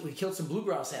spots. We killed some blue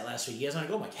grouse that last week. You guys want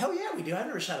to go?" I'm like, "Hell yeah, we do. I've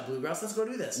never shot a blue grouse. Let's go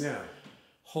do this." Yeah.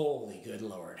 Holy good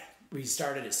Lord. We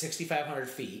started at 6,500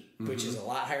 feet, which is a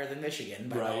lot higher than Michigan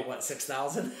by about,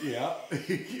 6,000? Yeah.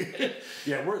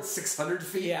 Yeah, we're at 600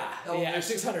 feet. Yeah,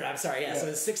 600. I'm sorry. Yeah, so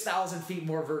it's 6,000 feet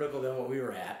more vertical than what we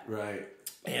were at. Right.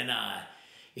 And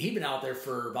he'd been out there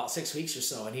for about 6 weeks or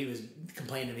so, and he was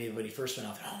complaining to me when he first went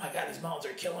out there, "Oh my God, these mountains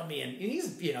are killing me." And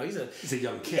he's a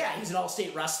young kid. Yeah, he's an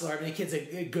all-state wrestler. The kid's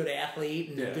a good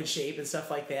athlete and in good shape and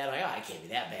stuff like that. I'm like, I can't be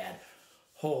that bad.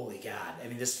 Holy God.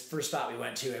 This first spot we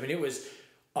went to, it was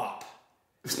up.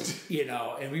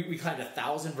 And we climbed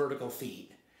 1,000 vertical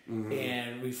feet.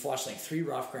 And we flushed like 3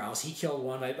 rough grouse. He killed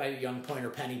one. My young pointer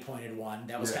Penny pointed one.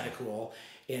 That was kind of cool.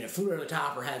 And it flew over the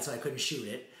top of her head, so I couldn't shoot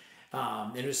it.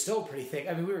 And it was still pretty thick.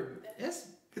 I mean, it's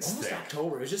almost thick.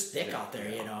 October. It was just thick out there,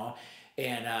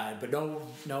 And but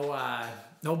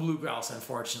no blue grouse,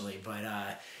 unfortunately.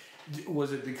 But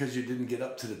was it because you didn't get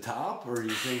up to the top, or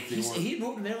you think he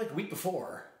moved in there like a week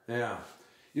before? Yeah.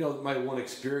 My one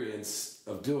experience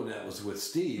of doing that was with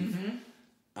Steve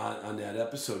on that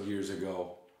episode years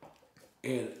ago.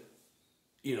 And,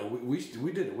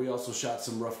 we did it. We also shot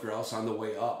some rough grouse on the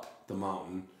way up the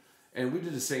mountain. And we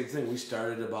did the same thing. We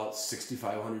started about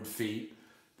 6,500 feet.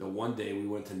 The one day we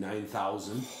went to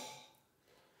 9,000.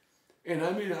 And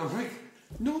I mean, I'm like,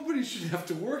 nobody should have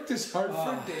to work this hard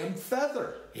for a damn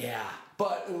feather. Yeah.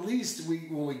 But at least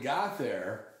when we got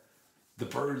there, the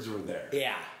birds were there.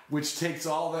 Yeah. Which takes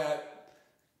all that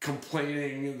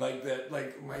complaining like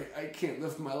I can't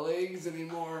lift my legs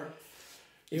anymore.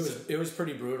 It was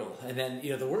pretty brutal. And then,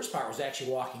 the worst part was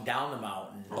actually walking down the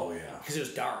mountain. Oh, yeah. Because it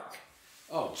was dark.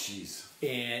 Oh, jeez.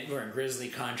 And we're in grizzly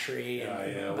country.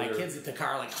 And my kids at the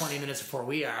car like 20 minutes before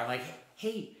we are. I'm like,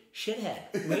 hey,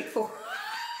 shithead, wait for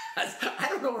I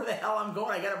don't know where the hell I'm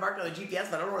going. I got it marked on the GPS,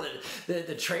 but I don't know where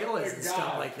the trail is and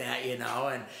stuff like that,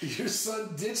 And your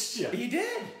son ditched you. He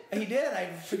did. I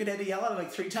freaking had to yell at him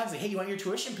like 3 times, like, "Hey, you want your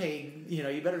tuition paid? You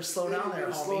better slow down there,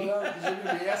 homie. Slow down, because you're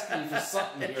going to be asking you for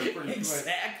something here pretty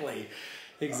Exactly.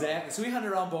 Exactly. So we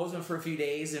hunted around Bozeman for a few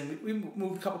days, and we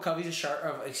moved a couple coveys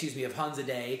of Huns a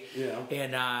day. Yeah.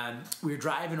 And we were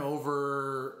driving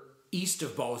over east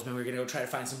of Bozeman. We were going to go try to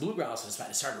find some blue grouse, and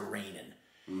it started raining.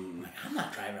 I'm like, I'm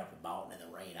not driving up a mountain in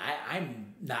the rain.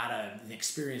 I'm not an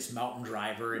experienced mountain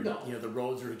driver, and the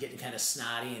roads were getting kind of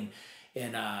snotty,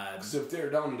 and because if they're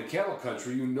down in the cattle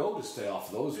country, to stay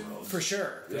off those roads for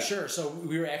sure. So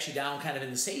we were actually down kind of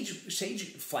in the Sage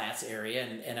Flats area,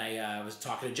 and I was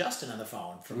talking to Justin on the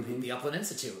phone from the Upland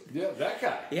Institute. Yeah, that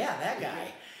guy. Yeah, that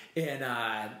guy,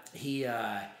 and he's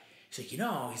like,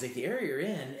 he's like, the area you're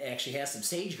in actually has some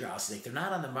sage grouse. He's like, they're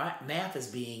not on the map as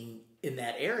being in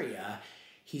that area.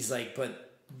 He's like,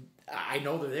 but I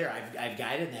know they're there. I've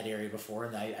guided in that area before,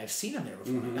 and I've seen them there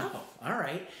before. I'm like, oh, all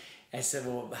right. I said,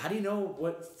 well, how do you know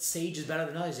what sage is better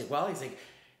than others? He's like, well, he's like,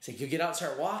 you get out and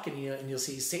start walking, and you'll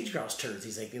see sage grouse turds.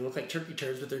 He's like, they look like turkey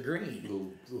turds, but they're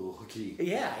green. Little hooky.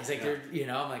 Yeah. He's like, they're,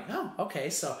 I'm like, oh, okay.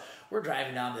 So we're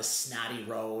driving down this snotty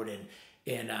road,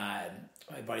 and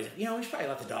my buddy's like, we should probably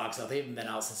let the dogs out. They haven't been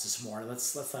out since this morning.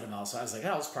 Let's let them out. So I was like,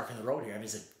 let's park in the road here. I mean,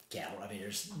 it's a cattle. I mean,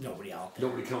 there's nobody out there.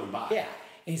 Nobody coming by. Yeah.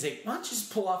 And he's like, why don't you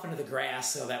just pull off into the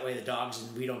grass so that way the dogs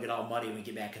and we don't get all muddy when we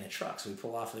get back in the truck. So we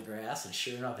pull off of the grass, and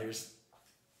sure enough, there's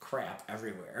crap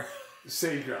everywhere.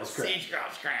 Sage grouse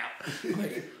crap. I'm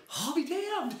like, I'll be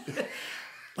damned.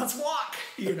 Let's walk.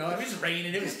 It was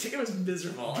raining. It was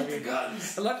miserable. Get the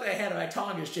guns. Luckily, I had my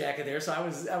Tongass jacket there, so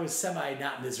I was semi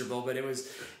not miserable, but it was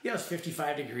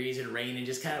 55 degrees and raining,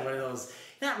 just kind of one of those,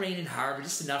 not raining hard, but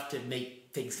just enough to make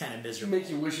things kind of miserable. Make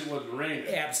you wish it wasn't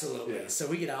raining. Absolutely. Yeah. So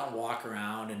we get out and walk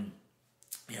around, and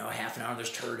half an hour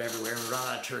there's turd everywhere, and we run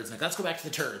out of turds. Like, let's go back to the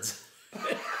turds.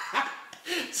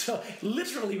 So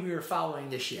literally, we were following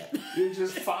this shit. You're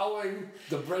just following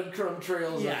the breadcrumb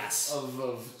trails yes.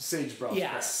 of sage grouse.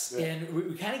 Yes, yeah. And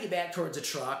we kind of get back towards the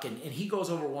truck, and he goes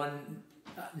over one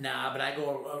knob, and I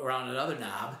go around another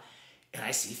knob, and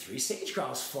I see 3 sage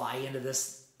grouse fly into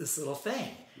this little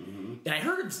thing. And I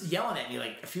heard him yelling at me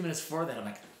like a few minutes before that. I'm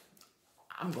like,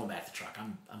 I'm going back to the truck.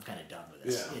 I'm kind of done with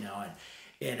this,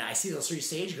 And I see those 3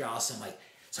 sage grouse. And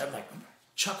I'm like,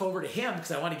 chuck over to him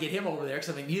because I want to get him over there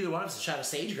because I mean neither one of us has shot a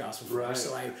sage grouse before. Right.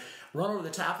 So I run over the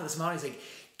top of this mountain. He's like,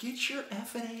 get your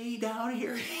F&A down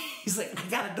here. He's like, I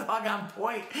got a dog on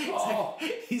point.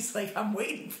 He's like, I'm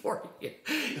waiting for you.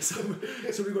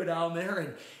 So we go down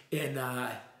there and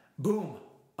boom,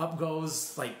 up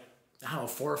goes like, I don't know,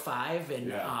 4 or 5,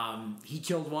 and he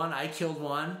killed one, I killed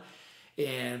one,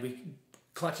 and we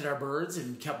collected our birds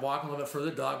and kept walking a little bit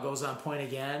further. Dog goes on point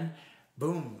again.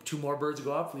 Boom, 2 more birds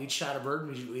go up. We each shot a bird,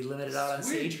 and we limited out on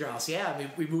sage grouse. Yeah, I mean,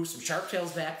 we moved some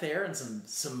sharptails back there and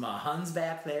some Huns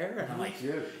back there, and I'm like,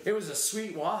 it was a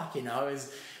sweet walk, It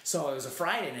was a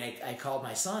Friday, and I called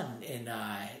my son, and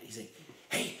he's like,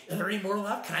 hey, are there any more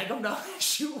left? Can I go down and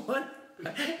shoot one?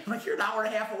 I'm like, you're an hour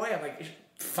and a half away. I'm like,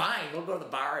 fine, we'll go to the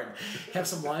bar and have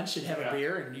some lunch and have a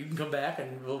beer, and you can come back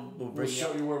and we'll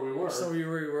show you where we were. Show you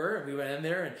where we were, and we went in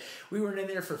there, and we were in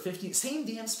there for 15, same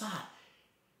damn spot.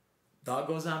 Dog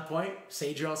goes on point,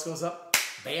 sage grouse goes up,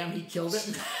 bam, he killed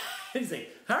it. He's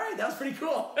like, all right, that was pretty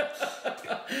cool.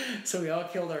 So we all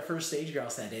killed our first sage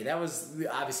grouse that day. That was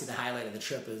obviously the highlight of the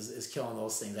trip is killing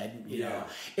those things. You know,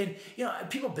 and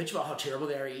people bitch about how terrible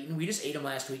they are eating. We just ate them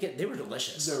last weekend. They were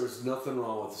delicious. There was nothing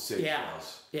wrong with the sage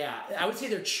grouse. Yeah, I would say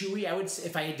they're chewy.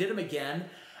 If I did them again,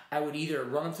 I would either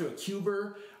run them through a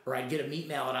cuber or I'd get a meat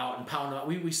mallet out and pound them out.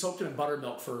 We soaked them in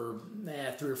buttermilk for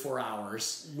 3 or 4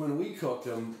 hours. When we cooked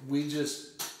them, we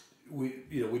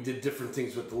did different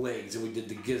things with the legs, and we did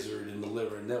the gizzard and the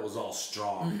liver, and that was all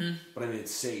strong. Mm-hmm. But I mean,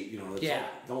 it's sage.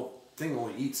 The whole thing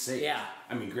only eats sage. Yeah.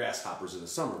 I mean, grasshoppers in the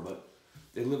summer, but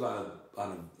they live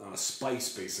on a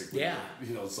spice basically. Yeah.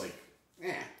 It's like,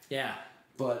 eh. Yeah.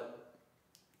 But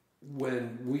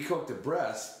when we cooked the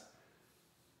breast,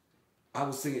 I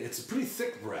was thinking it's a pretty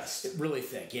thick breast. Really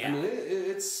thick, yeah. I mean,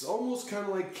 it's almost kind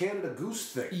of like Canada Goose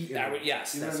thick.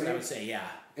 Yes, that's what I would say. Yeah.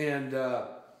 And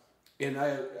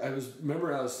I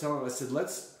was telling him, I said,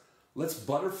 let's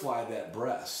butterfly that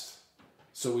breast.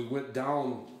 So we went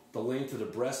down the length of the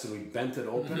breast and we bent it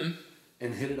open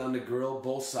and hit it on the grill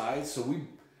both sides. So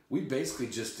we basically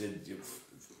just did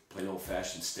plain old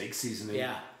fashioned steak seasoning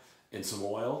and some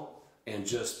oil and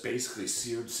just basically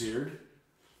seared.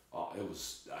 Oh,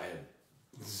 I had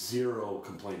zero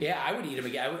complaints. Yeah, I would eat them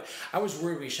again. I was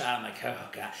worried we shot them. Like, oh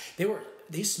god,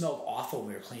 they smelled awful when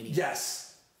we were cleaning.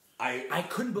 Yes, I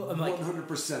couldn't believe. I'm like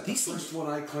 100%. The first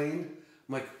one I cleaned,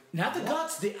 I'm like, not the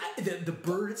guts. The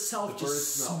bird itself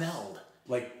just smelled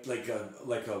like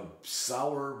a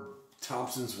sour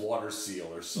Thompson's water seal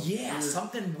or something. Yeah,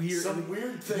 something weird. Some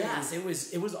weird thing. Yes, it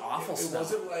was awful. It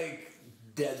wasn't like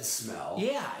dead smell.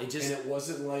 Yeah, and it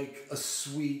wasn't like a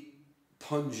sweet,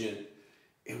 pungent.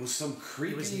 It was some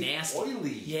creepy, it was nasty,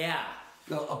 oily. Yeah.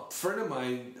 Now, a friend of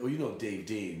mine, Dave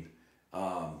Dean,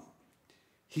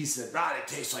 he said, it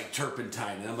tastes like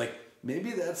turpentine. And I'm like,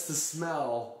 maybe that's the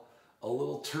smell, a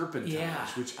little turpentine,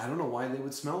 which I don't know why they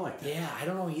would smell like that. Yeah, I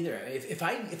don't know either. If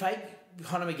I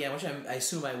hunt them again, which I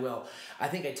assume I will, I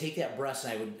think I'd take that breast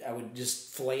and I would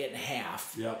just fillet it in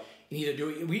half. Yep. And either do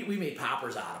it. We made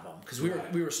poppers out of them because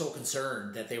we were so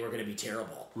concerned that they were going to be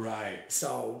terrible. Right.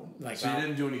 So you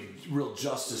didn't do any real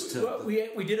justice to. Well,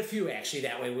 we did a few actually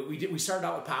that way. We started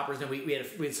out with poppers, and then we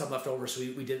had some left over, so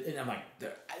we did. And I'm like,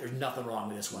 there's nothing wrong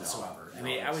with this whatsoever. I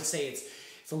mean, I would say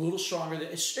it's a little stronger.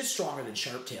 It's stronger than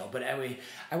Sharptail, but I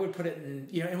would put it in.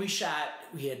 And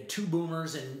we had 2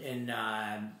 boomers and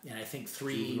I think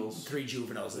three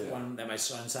juveniles. The one that my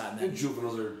son saw, and then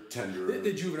juveniles are tender.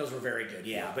 The juveniles were very good,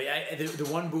 but the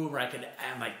one boomer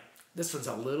I'm like, this one's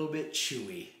a little bit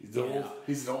chewy.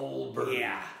 He's an old bird.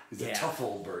 Yeah. He's a tough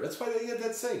old bird. That's why they get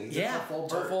that saying. He's a tough old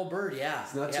bird. Tough old bird, yeah.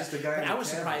 It's not just a guy. But I was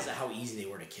surprised at how easy they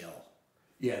were to kill.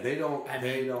 Yeah, they don't.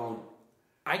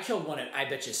 I killed one at, I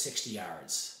bet you, 60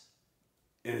 yards.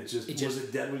 And was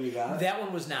it dead when you got it? That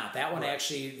one was not. That one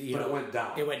actually, but it went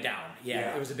down. It went down.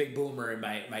 Yeah, it was a big boomer, and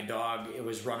my dog, it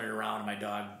was running around, and my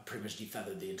dog pretty much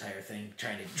defeathered the entire thing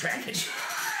trying to track it,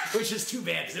 which is too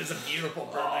bad because it was a beautiful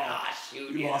bird.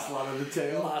 You lost a lot of the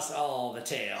tail. Lost all the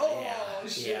tail. Oh,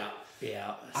 shit.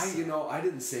 Yeah. I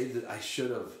didn't save it. I should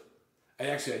have. I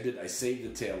did. I saved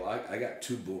the tail. I got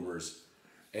 2 boomers,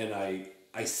 and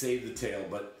I saved the tail,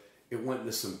 but it went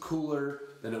into some cooler.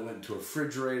 Then it went into a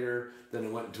refrigerator. Then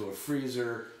it went into a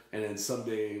freezer. And then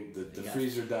someday the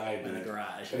freezer died. In the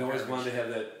garage. And I always wanted to have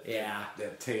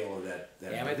that tail of that.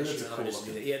 Yeah, maybe that's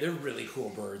cool. Yeah, they're really cool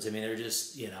birds. I mean, they're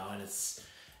just, and it's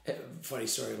a funny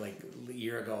story. Like a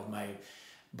year ago, my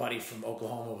buddy from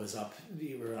Oklahoma was up.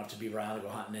 We were up to Beaver Island to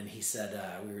go hunting, and he said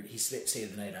he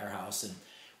stayed the night at our house, and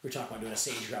we were talking about doing a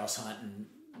sage grouse hunt. And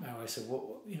my wife said,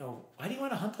 "Well, why do you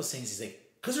want to hunt those things?" He's like,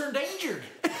 "Because they're endangered."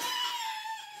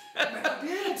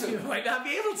 You might not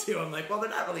be able to. I'm like, well, they're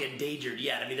not really endangered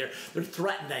yet. I mean, they're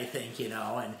threatened, I think,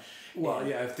 and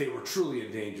if they were truly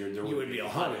endangered, there would be a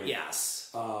hunting.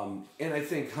 Yes. And I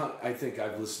think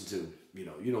I've listened to me.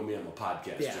 I'm a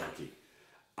podcast junkie.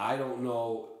 I don't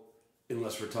know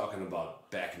unless we're talking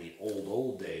about back in the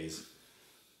old days.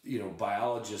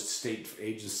 Biologists, state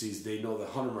agencies, they know that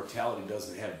hunter mortality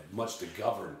doesn't have much to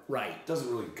govern. Right. It doesn't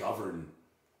really govern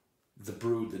the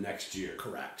brood the next year.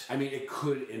 Correct. I mean, it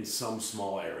could in some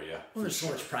small area. Well, there's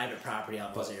so much private property out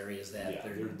in those areas that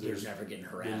they're never getting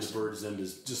harassed. And the birds then,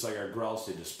 just like our grouse,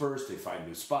 they disperse, they find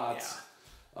new spots.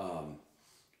 Yeah.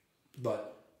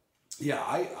 But yeah,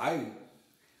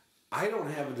 I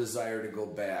don't have a desire to go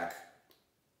back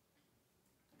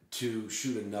to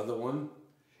shoot another one.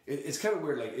 It's kind of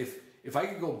weird. Like if I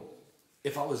could go,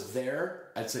 if I was there,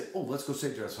 I'd say, oh, let's go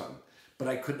sage grouse hunting. But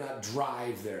I could not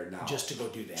drive there now. Just to go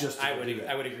do that. I would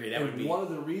agree. That would be one of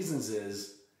the reasons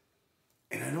is,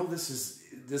 and I know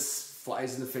this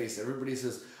flies in the face. Everybody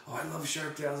says, "Oh, I love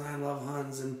sharptails and I love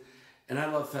huns and I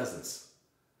love pheasants."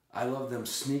 I love them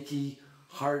sneaky,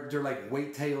 hard. They're like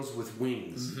white tails with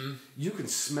wings. Mm-hmm. You can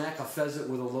smack a pheasant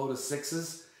with a load of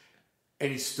 6s,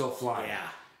 and he's still flying. Yeah.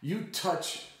 You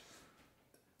touch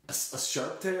a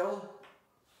sharp tail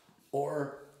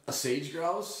or a sage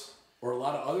grouse or a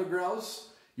lot of other grouse,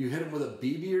 you hit them with a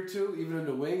BB or two, even in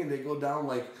the wing, and they go down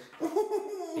like...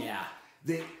 Yeah.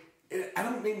 I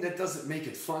don't mean that doesn't make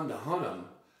it fun to hunt them,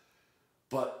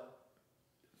 but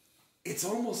it's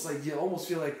almost like you almost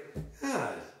feel like,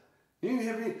 you didn't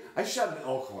have any... I shot an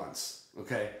elk once,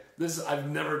 okay? I've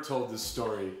never told this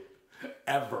story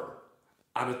ever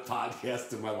on a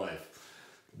podcast in my life.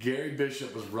 Gary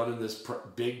Bishop was running this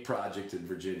big project in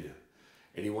Virginia,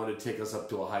 and he wanted to take us up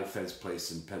to a high fence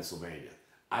place in Pennsylvania.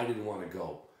 I didn't want to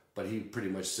go, but he pretty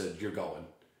much said, you're going.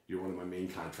 You're one of my main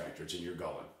contractors, and you're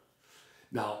going.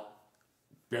 Now,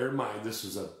 bear in mind, this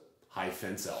was a high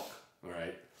fence elk, all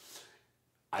right?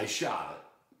 I shot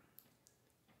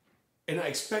it, and I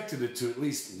expected it to at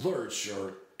least lurch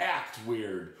or act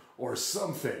weird or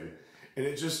something, and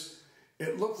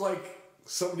it looked like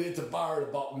somebody at the bar at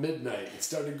about midnight. It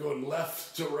started going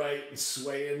left to right and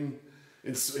swaying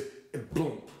and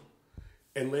boom.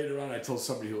 And later on, I told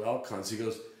somebody who elk hunts, he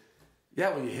goes, yeah,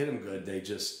 when you hit them good, they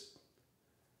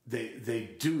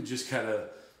do just kind of,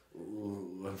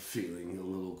 I'm feeling a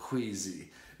little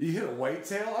queasy. You hit a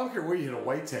whitetail, I don't care where you hit a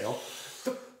whitetail,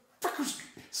 the fuckers.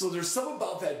 So there's something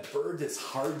about that bird that's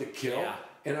hard to kill,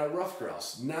 and our rough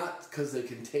grouse, not because they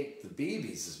can take the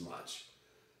BBs as much,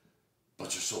 but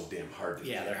they're so damn hard to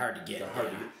get. Yeah, they're hard to get. They're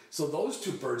hard to get. So those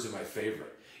two birds are my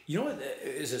favorite. You know what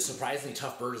is a surprisingly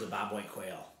tough bird is a bobwhite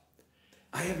quail.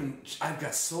 I've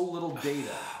got so little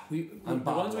data. The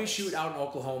ones we shoot out in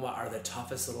Oklahoma are the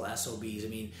toughest little SOBs. I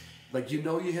mean, like, you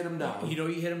hit them down. You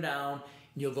hit them down,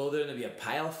 and you'll go there and there'll be a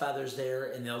pile of feathers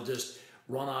there, and they'll just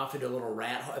run off into a little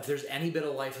rat hole. If there's any bit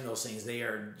of life in those things, they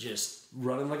are just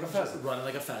running like a pheasant.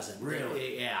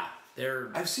 Really?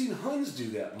 I've seen Huns do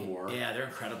that more. Yeah, they're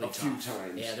incredibly tough. A few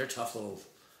times. Yeah, they're tough little...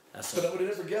 But I would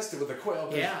have never guessed it with a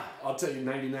quail. Yeah. I'll tell you,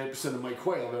 99% of my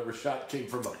quail I've ever shot came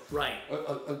from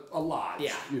a lodge.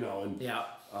 Yeah.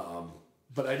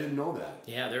 But I didn't know that.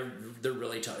 Yeah, they're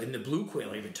really tough. And the blue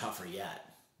quail are even tougher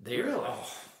yet. They're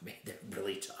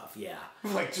really tough, yeah.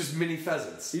 Like just mini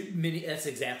pheasants. That's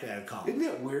exactly what I'd call them. Isn't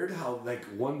it weird how, like,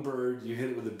 one bird, you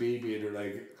hit it with a BB and they're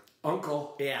like,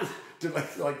 uncle. Yeah. They're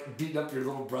like beating up your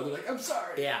little brother, like, I'm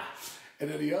sorry. Yeah. And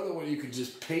then the other one, you can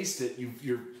just paste it.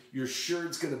 You're sure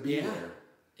it's going to be there.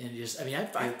 And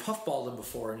I've puffballed them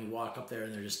before, and you walk up there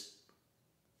and they're just,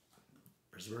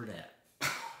 where's the bird at?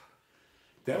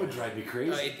 That would drive me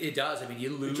crazy. It does. I mean,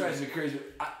 you lose. It drives me crazy.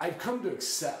 I've come to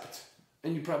accept,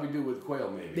 and you probably do with quail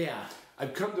maybe. Yeah.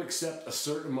 I've come to accept a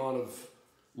certain amount of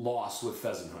loss with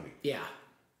pheasant hunting. Yeah.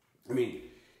 I mean,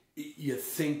 you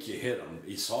think you hit them.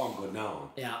 You saw them go down.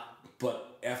 Yeah.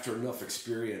 But after enough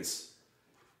experience,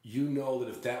 you know that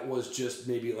if that was just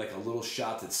maybe like a little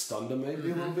shot that stunned them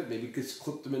maybe a little bit, maybe just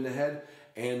clipped them in the head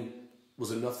and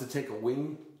was enough to take a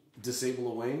wing,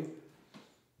 disable a wing,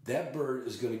 that bird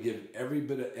is going to give every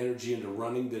bit of energy into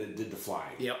running that it did to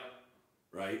flying. Yep.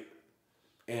 Right?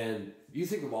 And you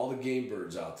think of all the game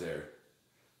birds out there,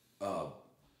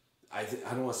 I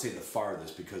don't want to say the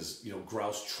farthest because,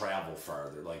 grouse travel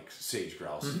farther, like sage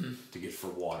grouse, to get for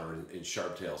water and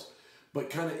sharp tails. But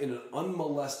kind of in an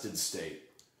unmolested state,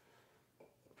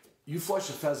 you flush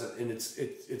a pheasant and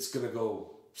it's going to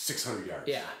go 600 yards.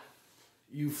 Yeah.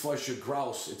 You flush a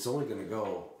grouse, it's only going to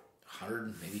go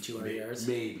 100, maybe 200 yards.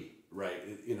 Maybe, right?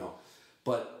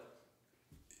 But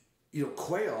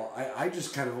quail. I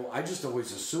just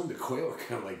always assumed that quail are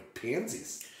kind of like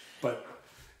pansies. But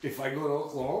if I go to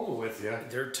Oklahoma with you,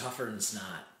 they're tougher than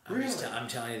snot. I'm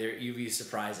telling you, you'd be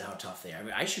surprised how tough they are. I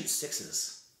mean, I shoot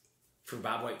 6s for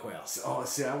bobwhite quail. Oh,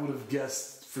 see, I would have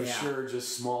guessed for sure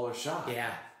just smaller shot.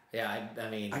 Yeah. Yeah, I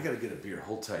mean... I got to get a beer.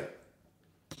 Hold tight.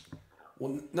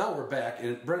 Well, now we're back.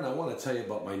 And, Brent, I want to tell you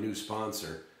about my new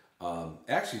sponsor.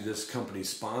 Actually, this company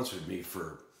sponsored me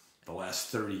for the last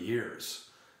 30 years.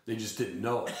 They just didn't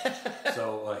know it.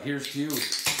 So, here's to you,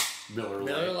 Miller Lite.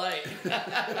 Miller Lite.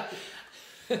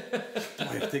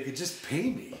 Boy, if they could just pay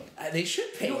me. They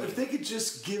should pay me. If they could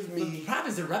just give me... The problem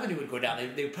is their revenue would go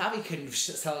down. They probably couldn't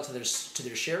sell it to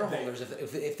their shareholders.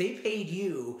 If they paid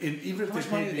you... And even if they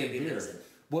paid me in beer...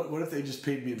 What if they just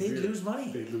paid me in beer? They'd lose money.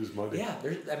 They'd lose money. Yeah,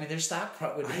 their stock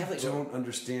would have... I don't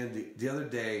understand. The other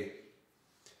day,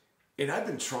 and I've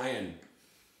been trying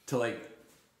to,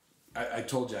 I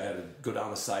told you I had to go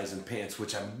down a size in pants,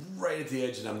 which I'm right at the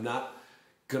edge, and I'm not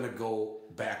going to go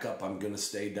back up. I'm going to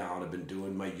stay down. I've been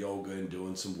doing my yoga and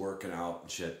doing some working out and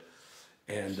shit.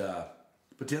 And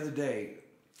but the other day,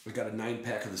 I got a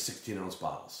 9-pack of the 16-ounce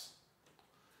bottles.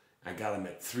 I got them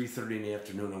at 3:30 in the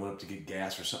afternoon. I went up to get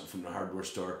gas or something from the hardware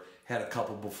store. Had a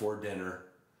couple before dinner.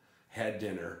 Had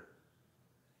dinner.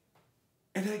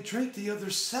 And I drank the other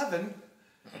 7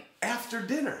 after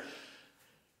dinner.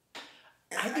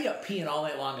 I'd be up peeing all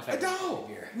night long if I drank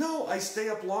beer. No, I stay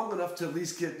up long enough to at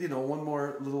least get one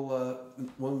more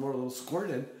little squirt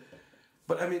in.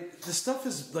 But I mean, the stuff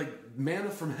is like manna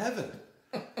from heaven.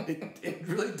 It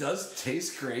really does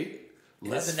taste great.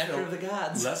 Less the nectar of the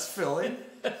gods. Less filling.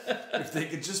 If they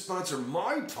could just sponsor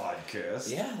my podcast.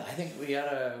 Yeah, I think we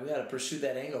gotta pursue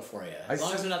that angle for you. As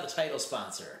long as we're not the title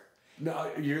sponsor.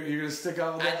 No, you're gonna stick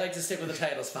out with that? I'd like to stick with the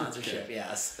title sponsorship. Okay.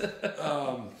 Yes.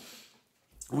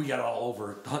 We got all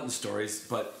over hunting stories,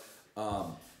 but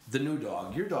the new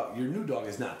dog, your new dog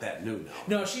is not that new now.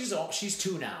 No, she's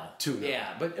 2 now. 2 now.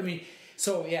 Yeah, but I mean,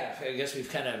 so yeah, I guess we've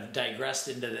kind of digressed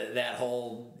into that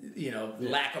whole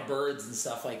lack of birds and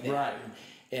stuff like that. Right.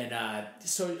 And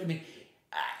so I mean,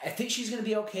 I think she's going to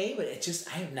be okay, but it just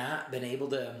I have not been able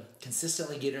to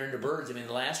consistently get her into birds. I mean,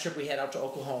 the last trip we had out to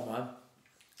Oklahoma.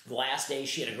 The last day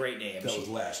she had a great day. That was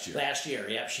last year. Last year,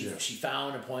 yep. She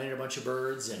found and pointed a bunch of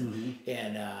birds, and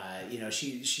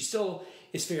she still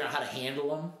is figuring out how to handle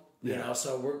them. You know,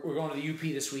 so we're going to the UP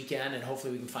this weekend, and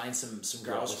hopefully we can find some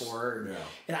grouse for her.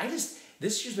 And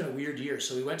this year's been a weird year.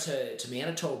 So we went to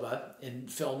Manitoba and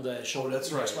filmed a show.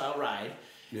 That's right. Wild Ride.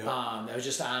 Yeah. That was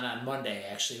just on Monday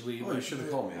actually. You should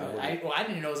have called me. I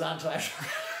didn't even know it was on until after.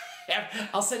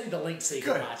 I'll send you the link so you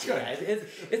can watch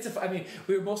it. I mean,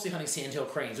 we were mostly hunting sandhill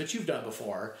cranes, which you've done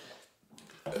before.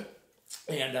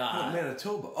 And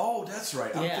Manitoba. Oh, that's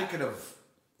right. I'm thinking of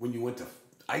when you went to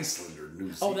Iceland or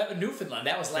New Zealand. Oh, that was Newfoundland.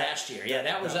 That was last year. Yeah,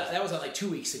 that was on like 2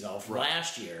 weeks ago from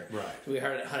last year. Right. We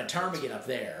hunted ptarmigan up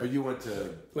there. But you went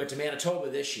to Manitoba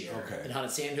this year. Okay. And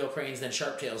hunted sandhill cranes, then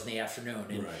sharptails in the afternoon.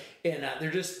 And, right. And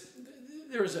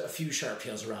there was a few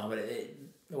sharptails around, but it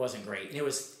wasn't great. And it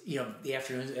was, the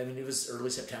afternoon, I mean, it was early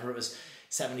September. It was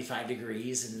 75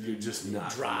 degrees and you're just not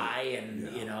dry. And,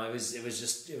 it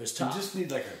was tough. You just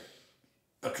need like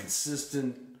a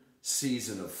consistent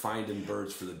season of finding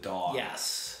birds for the dog.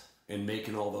 Yes. And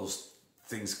making all those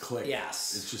things click.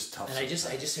 Yes. It's just tough. And I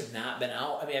just have not been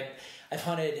out. I mean, I've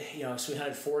hunted, so we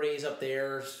hunted 4 days up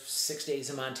there, 6 days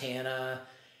in Montana,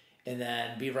 and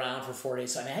then be around for 4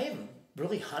 days. So, I mean, I haven't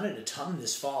really hunted a ton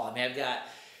this fall. I mean, I've got,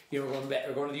 we're going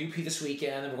to the UP this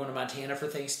weekend, and we're going to Montana for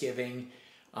Thanksgiving.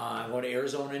 I'm going to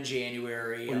Arizona in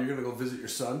January. Well, you're going to go visit your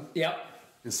son? Yep.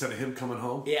 Instead of him coming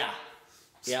home? Yeah.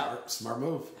 Smart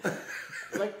move.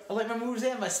 I like my moves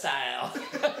and my style.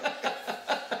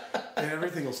 And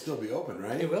everything will still be open,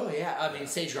 right? It will, yeah. I mean,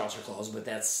 sage grouse are closed, but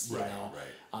that's right.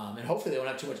 And hopefully they won't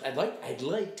have too much. I'd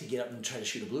like to get up and try to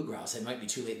shoot a blue grouse. It might be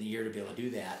too late in the year to be able to do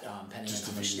that, depending on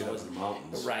how much snow is in the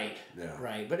mountains. Right. Yeah.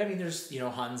 Right. But I mean, there's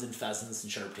huns and pheasants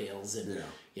and sharptails, and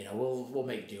we'll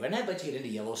make do. And I'd like to get into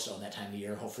Yellowstone that time of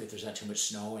year. Hopefully, if there's not too much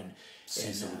snow and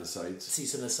see some of the sights. See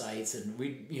some of the sights, and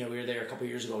we were there a couple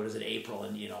years ago. It was in April,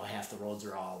 and half the roads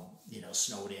are all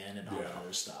snowed in and all that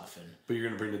other stuff. And but you're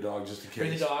gonna bring the dog just in case.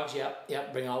 Bring the dogs.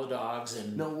 Yep. Bring all the dogs.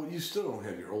 And no, you still don't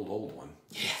have your old one.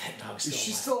 Yeah, that dog's still alive. Is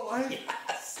she still alive?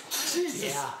 Yes.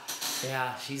 Jesus.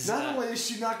 Yeah. She's not only is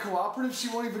she not cooperative, she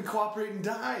won't even cooperate and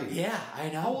die. Yeah, I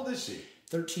know. How old is she?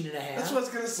 13 and a half. That's what I was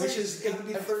gonna say. Which is gonna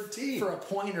be 13 for a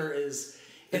pointer.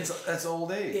 That's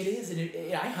old age. It is,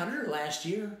 and I hunted her last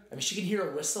year. I mean, she can hear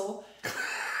a whistle.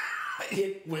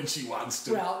 When she wants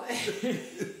to. Well,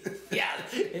 yeah,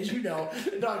 as you know,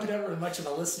 the dog's never much of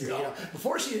a listener. No.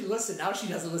 Before she didn't listen, now she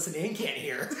doesn't listen and can't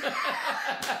hear.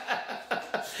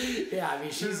 Yeah, I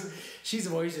mean, she's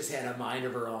always just had a mind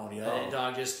of her own. That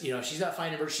dog just, she's not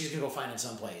finding birds, she's gonna go find them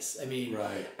someplace. I mean,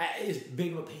 as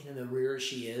big of a pain in the rear as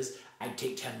she is, I'd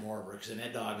take 10 more of her because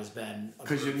that dog has been.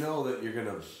 Because you know that you're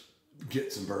gonna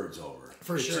get some birds over.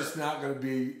 For sure. It's just not gonna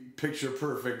be picture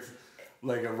perfect.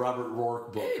 Like a Robert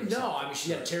Rourke book. No, I mean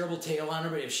she's got a terrible tail on her,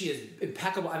 but if she is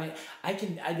impeccable, I mean I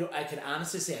can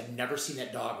honestly say I've never seen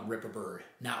that dog rip a bird.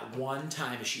 Not one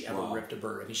time has she ever ripped a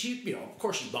bird. I mean she, of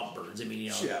course she bumped birds. I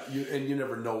mean and you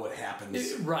never know what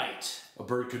happens. Right. A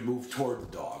bird could move toward the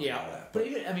dog. Yeah, and all that. but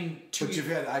even, I mean,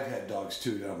 I've had dogs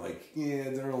too that I'm like,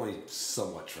 they're only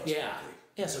somewhat trustworthy.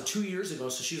 Yeah. So 2 years ago,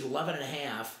 so she was 11 and a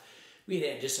half. We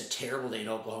had just a terrible day in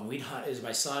Oklahoma. We'd hunt, it was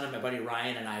my son and my buddy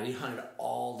Ryan and I, we hunted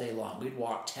all day long. We'd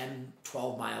walk 10,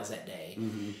 12 miles that day.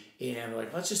 Mm-hmm. And we're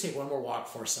like, let's just take one more walk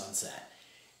before sunset.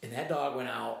 And that dog went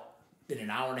out in an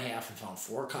hour and a half and found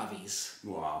 4 coveys.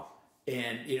 Wow.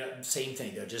 And, same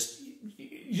thing, though.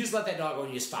 You just let that dog go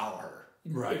and you just follow her.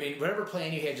 Right. I mean, whatever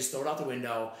plan you had, just throw it out the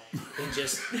window and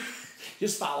just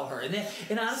follow her.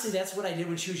 And honestly, that's what I did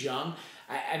when she was young.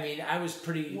 I mean, I was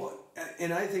pretty... Well,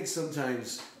 and I think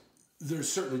sometimes...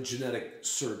 there's certainly genetic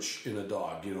search in a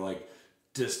dog, like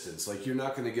distance. Like you're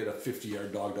not going to get a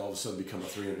 50-yard dog to all of a sudden become a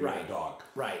 300-yard dog.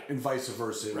 Right. And vice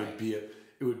versa. It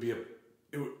would be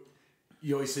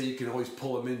you always say you can always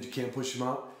pull him in, you can't push him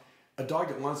out. A dog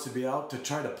that wants to be out to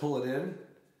try to pull it in,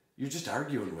 you're just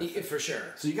arguing with it. For sure.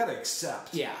 So you got to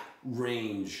accept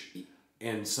range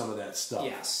and some of that stuff.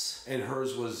 Yes. And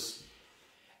hers was...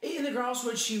 In the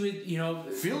Grousewoods, she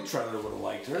would, Field Trailer would have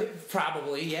liked her.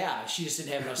 Probably, yeah. She just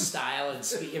didn't have enough style and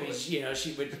speed. I mean,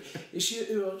 she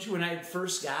would... when I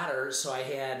first got her, so I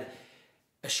had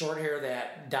a short hair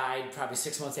that died probably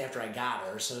 6 months after I got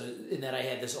her. So, and then I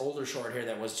had this older short hair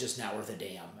that was just not worth a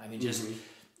damn. I mean, just...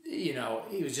 he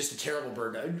was just a terrible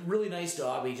bird dog. Really nice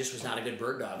dog, but he just was not a good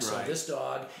bird dog. So this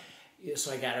dog,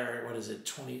 so I got her,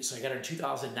 so I got her in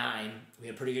 2009. We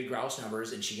had pretty good grouse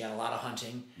numbers, and she got a lot of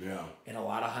hunting. Yeah. And a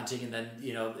lot of hunting, and then,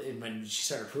 and when she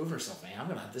started proving herself, man, I'm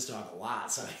going to hunt this dog a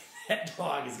lot. So that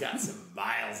dog has got some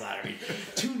miles out of me.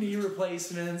 2 knee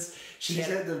replacements. She's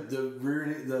had the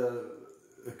rear,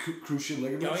 the cruciate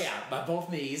ligaments? Oh, yeah, by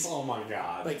both knees. Oh, my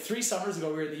God. Like 3 summers ago,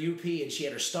 we were in the UP, and she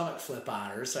had her stomach flip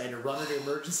on her, so I had to run her to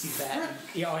emergency vet.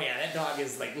 That dog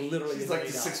is like literally... She's like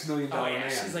the $6 million man.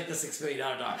 She's like the $6 million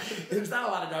dog. There's not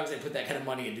a lot of dogs that put that kind of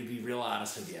money in, to be real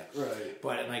honest with you. Right.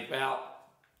 But I'm like, well,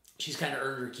 she's kind of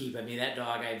earned her keep. I mean, that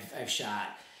dog I've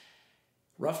shot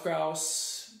rough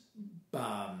grouse,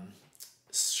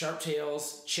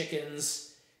 sharptails,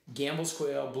 chickens, Gambel's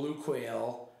quail, blue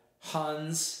quail,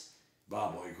 Huns,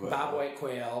 bobwhite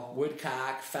quail,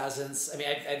 woodcock, pheasants. I mean,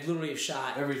 I've literally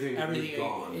shot everything.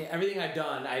 Everything I've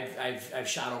done, I've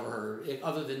shot over her.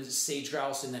 Other than sage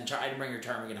grouse, and then I didn't bring her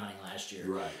ptarmigan hunting last year.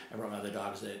 Right. I brought my other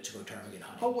dogs to go ptarmigan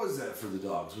hunting. How was that for the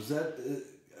dogs? Was that?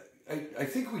 I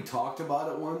think we talked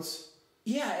about it once.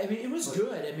 Yeah, I mean, it was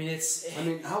good. I mean,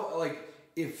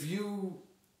 if you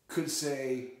could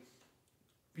say.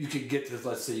 You could get to,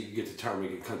 let's say you could get to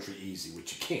ptarmigan country easy,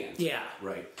 which you can't. Yeah.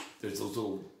 Right. There's those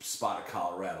little spot of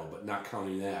Colorado, but not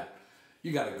counting that,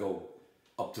 you got to go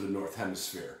up to the North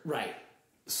Hemisphere. Right.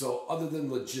 So other than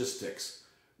logistics,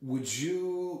 would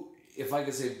you, if I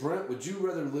could say, Brent, would you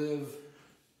rather live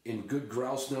in good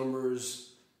grouse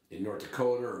numbers in North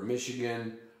Dakota or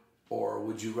Michigan, or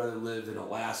would you rather live in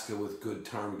Alaska with good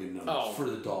ptarmigan numbers for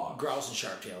the dog? Grouse and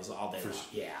sharptails all day long.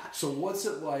 Yeah. So what's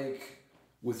it like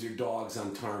with your dogs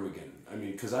on ptarmigan? I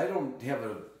mean, because I don't have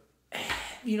a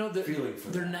feeling for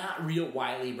they're not real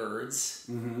wily birds.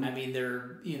 Mm-hmm. I mean,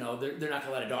 they're not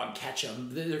gonna let a dog catch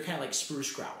them. They're kind of like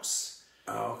spruce grouse.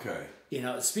 Oh, okay.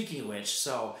 Speaking of which,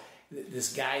 so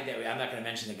this guide that I'm not going to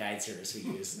mention the guide service we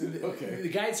use. Okay. The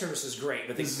guide service is great,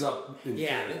 but this is up. They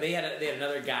had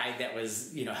another guide that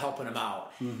was helping them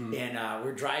out, and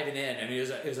we're driving in. I mean,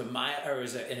 it was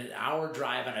an hour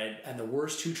drive on the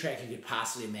worst 2-track you could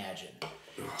possibly imagine.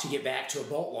 To get back to a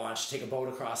boat launch, take a boat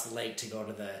across the lake to go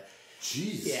to the...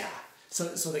 Jeez. Yeah.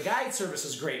 So the guide service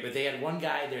was great, but they had one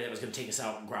guide there that was going to take us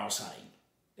out grouse hunting,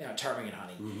 ptarmigan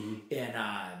hunting. Mm-hmm. And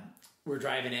we're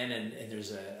driving in, and there's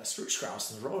a spruce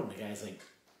grouse in the road, and the guy's like,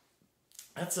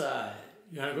 that's you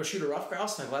want to go shoot a rough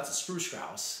grouse? And I'm like, well, that's a spruce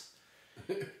grouse.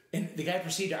 And the guy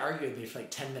proceeded to argue with me for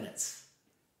like 10 minutes.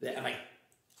 I'm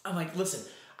like, listen...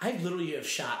 I literally have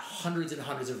shot hundreds and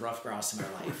hundreds of rough grouse in my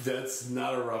life. That's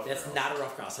not a rough grouse. That's not a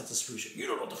rough grouse. That's a spruce. You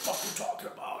don't know what the fuck you're talking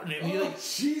about. And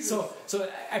Jesus. So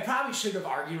I probably should have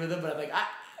argued with him, but I'm like,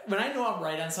 when I know I'm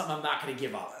right on something, I'm not going to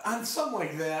give up. On something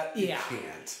like that, you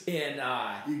can't. And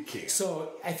you can't.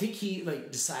 So I think he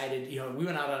decided. We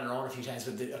went out on our own a few times,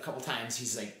 but a couple times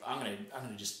he's like, I'm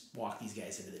gonna just walk these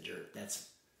guys into the dirt.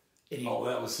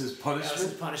 That was his punishment. That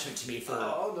was his punishment to me for.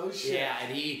 Oh no shit. Yeah,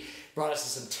 and he brought us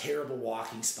to some terrible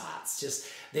walking spots.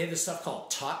 They have this stuff called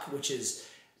tuck, which is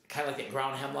kind of like that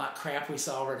ground hemlock crap we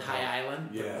saw over in High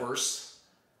Island, but worse.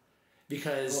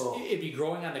 Because it'd be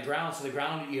growing on the ground, so the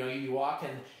ground, you'd be walking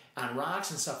on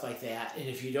rocks and stuff like that, and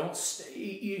if you don't,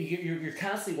 you're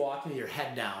constantly walking with your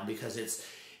head down because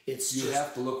you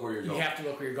have to look where you're going. You have to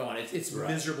look where you're going. It's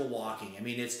miserable walking. I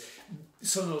mean, it's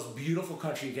some of the most beautiful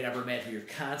country you could ever imagine. You're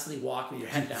constantly walking with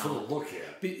your head down. To look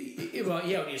at.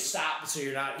 When you stop, so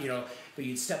you're not, but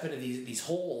you'd step into these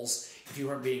holes if you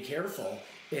weren't being careful,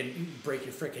 and you break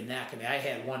your freaking neck. I mean, I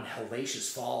had one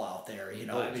hellacious fall out there.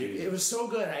 It was so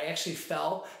good. I actually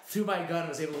fell through my gun and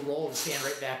was able to roll and stand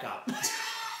right back up.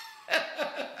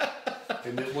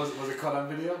 And was it caught on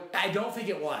video? I don't think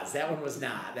it was. That one was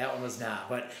not.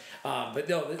 But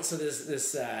no. So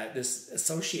this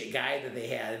associate guy that they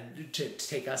had to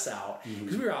take us out,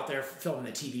 because we were out there filming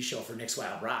a TV show for Nick's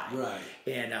Wild Ride. Right.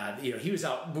 And he was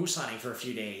out moose hunting for a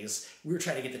few days. We were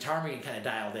trying to get the ptarmigan kind of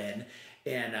dialed in,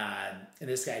 And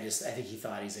this guy just, I think he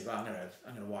thought, he's like, well,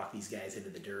 I'm gonna walk these guys into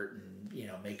the dirt and, you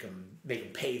know, make them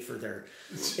pay for their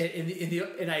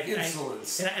and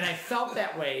I felt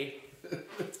that way.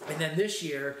 And then this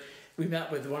year we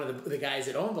met with one of the guys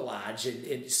that owned the lodge,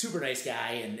 and super nice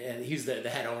guy, and he's the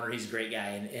head owner. He's a great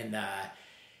guy, and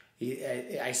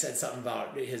I said something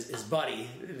about his buddy,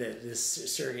 this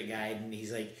surrogate guy, and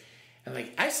he's like, I'm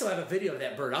like, I still have a video of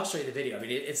that bird. I'll show you the video. I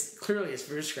mean, it's clearly a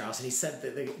spruce grouse. And he said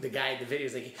that the guy in the video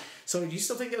is like, so do you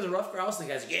still think that was a ruffed grouse? And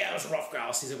the guy's like, yeah, it was a ruffed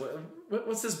grouse. He said,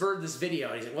 what's this bird in this video?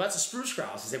 And he's like, well, that's a spruce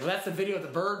grouse. He said, well, that's the video of the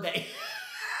bird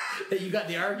that you got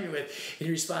in the argument with. And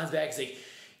he responds back, he's like,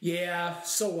 yeah,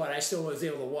 so what? I still was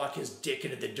able to walk his dick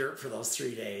into the dirt for those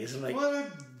 3 days. I'm like,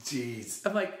 jeez.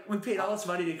 I'm like, we paid all this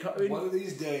money to come. One of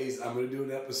these days, I'm going to do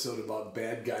an episode about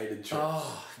bad guided trips.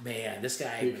 Oh man, this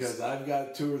guy. Because I've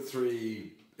got 2 or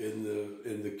 3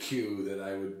 in the queue that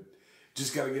I would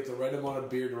just got to get the right amount of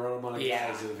beard and the right amount of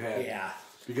guys that have had. Yeah.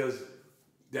 Because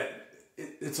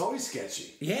it's always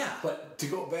sketchy. Yeah. But to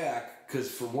go back, because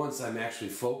for once I'm actually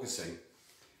focusing.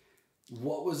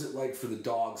 What was it like for the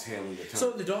dogs handling the ptarmigan?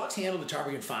 So the dogs handled the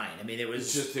ptarmigan fine. I mean, it was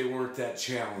it's just they weren't that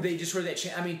challenged. They just were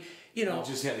that I mean, you know, you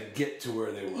just had to get to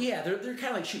where they were. Yeah, they're kind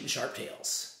of like shooting sharp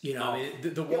tails. You know, I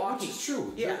mean, the walking. Which is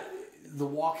true. Yeah, the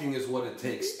walking is what it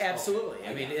takes. Absolutely. Okay.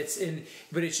 I mean,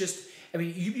 but it's just. I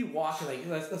mean, you'd be walking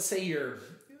like let's say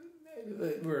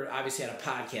we're obviously on a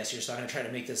podcast here, so I'm going to try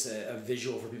to make this a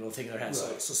visual for people to think in their heads.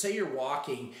 Right. So say you're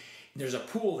walking, and there's a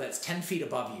pool that's 10 feet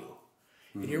above you.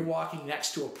 And you're walking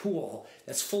next to a pool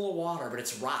that's full of water, but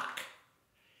it's rock.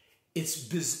 It's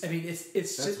it's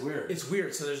that's just weird. It's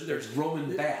weird. So there's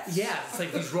Roman baths. Yeah, it's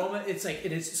like these Roman. It's like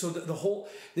it is. So the whole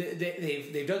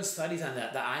they've done studies on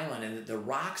the island, and the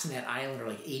rocks in that island are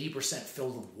like 80%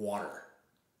 filled with water.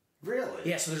 Really?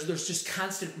 Yeah. So there's just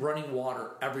constant running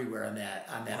water everywhere on that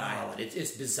island.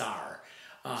 It's bizarre.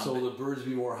 So the birds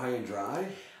be more high and dry.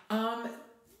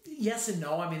 Yes and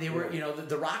no. I mean, they were, you know,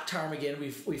 the rock ptarmigan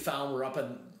we found were up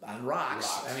on rocks.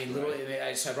 I mean,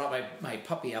 literally, so I brought my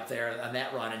puppy up there on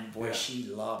that run, and boy, she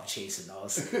loved chasing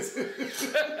those.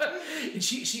 And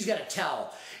she's got to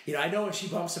tell. You know, I know when she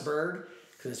bumps a bird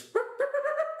because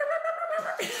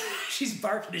she's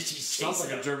barking as she's chasing. Sounds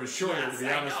like a German Shorter, to be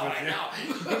honest with you. I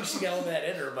know. Maybe she got a little bit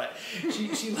in her, but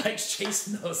she likes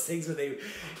chasing those things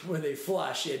when they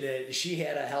flush, and she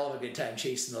had a hell of a good time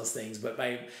chasing those things. But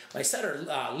my setter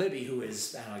Libby, who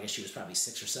is, I don't know, I guess she was probably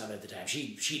 6 or 7 at the time,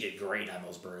 she did great on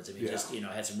those birds. I mean, just, you know,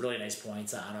 had some really nice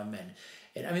points on them,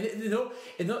 and I mean,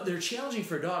 they're challenging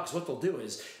for dogs. What they'll do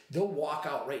is they'll walk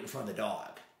out right in front of the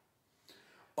dog.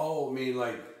 Oh, I mean,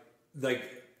 like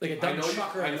a dumb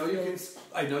trucker. I know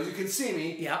you can see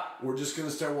me. Yeah. We're just gonna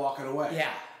start walking away.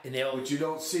 Yeah, and which you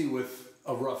don't see with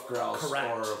a ruffed grouse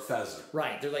or a pheasant.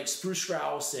 Right. They're like spruce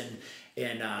grouse and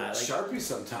like, Sharpie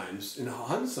sometimes and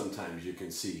hunt sometimes you can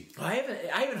see. I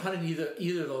haven't hunted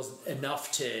either of those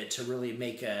enough to really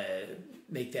make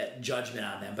that judgment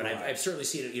on them, but right. I've certainly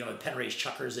seen it. You know, pen raised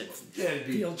chuckers at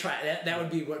field try. That would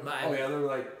be what my. Oh yeah, they're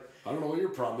like, I don't know what your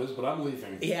problem is, but I'm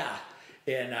leaving. Yeah.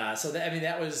 And so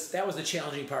that was the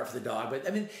challenging part for the dog, but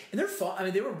I mean, and they're fun. I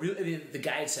mean, they were really. I mean, the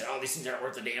guide said, "Oh, these things aren't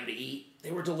worth a damn to eat."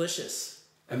 They were delicious.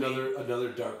 Another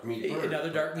dark meat bird. Another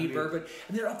dark meat bird, but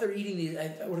and they're up there eating these.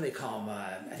 What do they call them?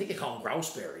 I think they call them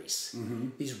grouse berries. Mm-hmm.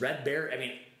 These red berries.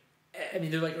 I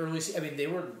mean, they're like early. I mean, they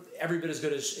were every bit as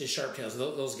good as sharp tails.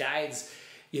 Those guides.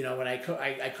 You know, when I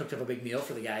cooked up a big meal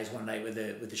for the guys one night with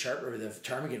the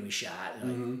ptarmigan we shot.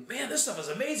 And like, man, this stuff is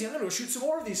amazing. I'm gonna go shoot some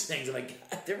more of these things. I'm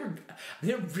like,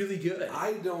 they're really good.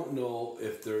 I don't know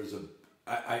if there's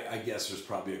I guess there's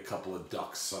probably a couple of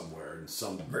ducks somewhere and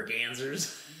some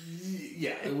mergansers.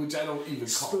 Yeah, which I don't even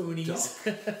call spoonies.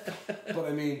 Duck. But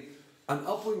I mean, an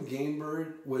upland game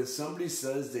bird. When somebody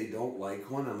says they don't like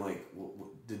one, I'm like,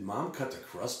 well, did Mom cut the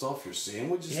crust off your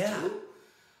sandwiches too?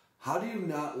 How do you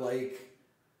not like?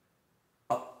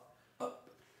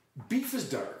 Beef is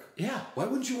dark. Yeah. Why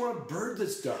wouldn't you want a bird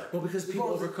that's dark? Well, because people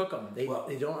overcook them. They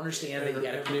don't understand that you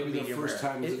got to cook them medium rare.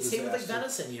 Same with like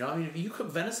venison. You know, I mean, if you cook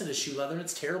venison as shoe leather,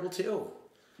 it's terrible too.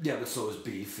 Yeah, but so is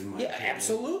beef. In my opinion.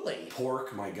 Absolutely.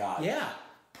 Pork, my God. Yeah.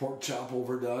 Pork chop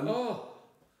overdone. Oh.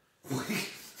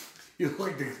 You know,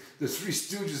 like the Three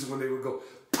Stooges when they would go,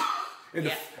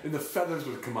 and the feathers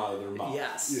would come out of their mouth.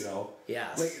 Yes. You know.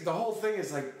 Yes. Like the whole thing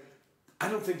is like, I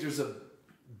don't think there's a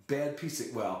bad piece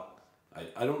of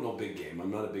I don't know big game.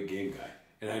 I'm not a big game guy.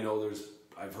 And I know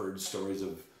I've heard stories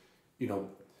of, you know,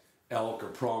 elk or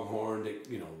pronghorn that,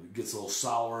 you know, gets a little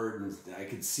soured, and I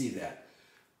can see that.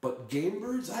 But game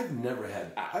birds, I've never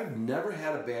had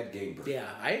a bad game bird. Yeah,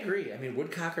 I agree. I mean,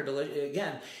 woodcock are delicious.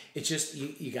 Again, it's just,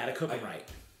 you got to cook them right.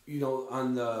 You know,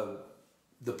 on the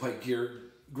the Pyke Gear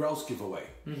grouse giveaway.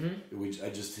 I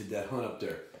just did that hunt up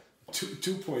there.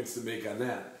 Two points to make on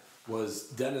that was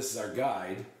Dennis is our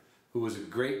guide, who was a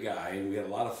great guy and we had a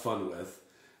lot of fun with,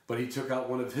 but he took out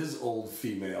one of his old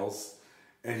females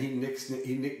and he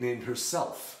nicknamed her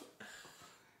Self.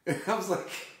 And I was like,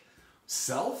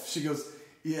 Self? She goes,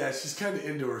 yeah, she's kind of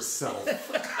into herself.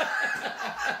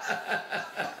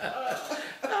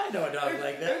 I know a dog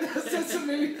like that. That's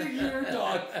amazing. Your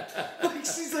dog. Like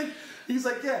he's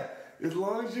like, yeah, as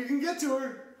long as you can get to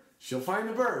her, she'll find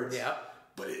the birds. Yeah.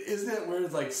 But isn't that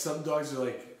weird? Like some dogs are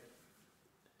like,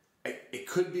 it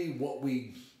could be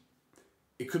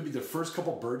it could be the first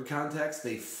couple bird contacts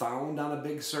they found on a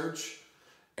big search,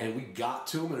 and we got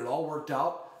to them and it all worked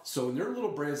out. So in their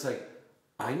little brain, it's like,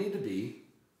 I need to be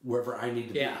wherever I need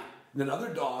to be. And then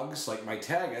other dogs, like my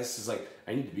Tagus, is like,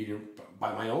 I need to be here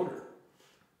by my owner.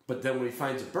 But then when he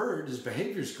finds a bird, his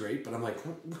behavior's great, but I'm like,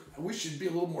 we should be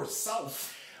a little more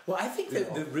Self. Well, I think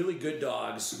that the really good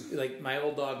dogs, like my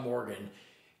old dog Morgan,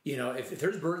 if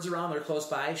there's birds around, they're close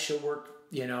by, she'll work,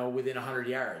 within 100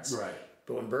 yards. Right.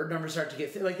 But when bird numbers start to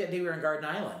get like that day we were on Garden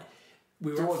Island,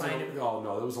 we were finding. Oh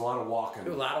no, there was a lot of walking.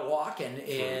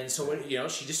 And so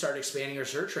she just started expanding her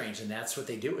search range, and that's what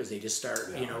they do is they just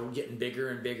start getting bigger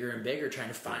and bigger and bigger, trying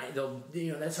to find.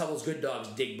 That's how those good dogs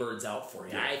dig birds out for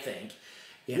you. I think.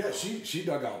 She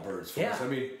dug out birds for us. I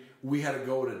mean, we had to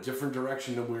go in a different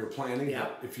direction than we were planning. Yeah.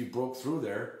 But if you broke through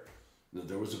there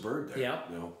was a bird there. Yeah.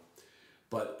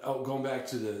 But going back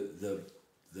to the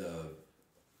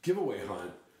giveaway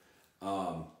hunt,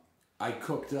 I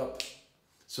cooked up.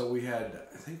 So we had,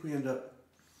 I think we ended up,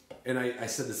 and I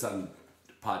said this on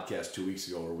the podcast 2 weeks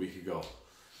ago or a week ago.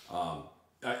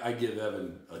 I give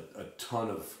Evan a ton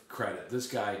of credit. This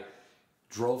guy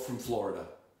drove from Florida,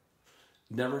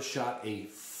 never shot a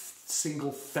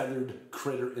single feathered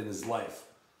critter in his life.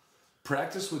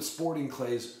 Practiced with sporting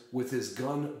clays with his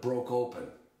gun broke open.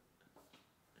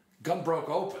 Gun broke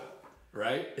open,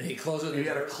 right? And he closed it. You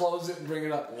got to close it and bring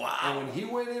it up. Wow. And when he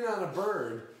went in on a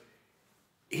bird,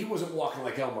 he wasn't walking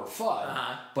like Elmer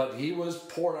Fudd, but he was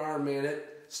port arm in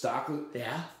it, stock.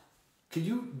 Yeah. Do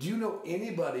you know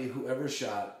anybody who ever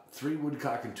shot 3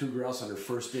 woodcock and 2 grouse on their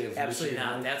first day of Absolutely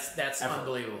Michigan not. hunting? That's Ever.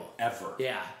 unbelievable. Ever.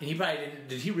 Yeah. And he probably didn't.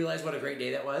 Did he realize what a great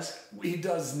day that was? He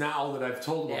does now that I've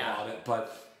told him about it,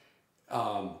 but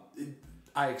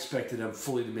I expected him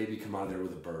fully to maybe come out of there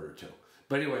with a bird or two.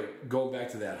 But anyway, going back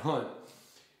to that hunt,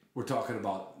 we're talking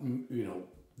about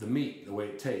the meat, the way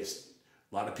it tastes.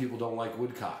 A lot of people don't like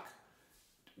woodcock.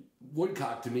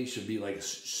 Woodcock to me should be like a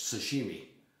sashimi.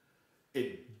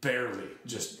 It barely,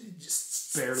 just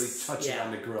barely touch it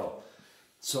on the grill.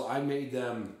 So I made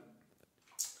them,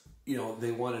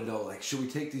 they want to know, like, should we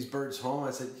take these birds home?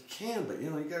 I said, you can, but, you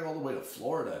got to go all the way to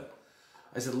Florida.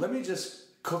 I said, let me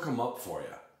just cook them up for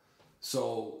you.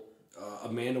 So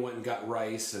Amanda went and got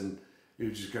rice, and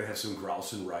you're just going to have some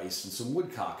grouse and rice and some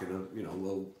woodcock and a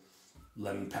little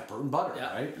lemon pepper and butter,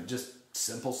 right? Just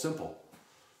simple.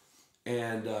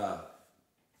 And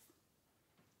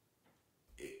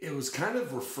it was kind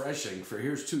of refreshing for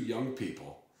here's 2 young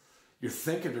people. You're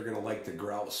thinking they're going to like the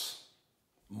grouse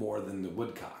more than the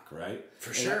woodcock, right?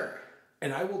 For sure.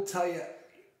 And I will tell you,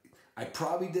 I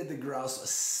probably did the grouse a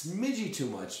smidgy too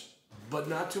much, but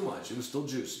not too much. It was still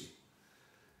juicy.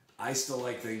 I still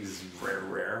like things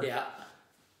rare. Yeah.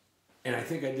 And I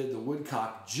think I did the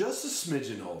woodcock just a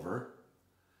smidgen over.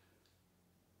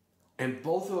 And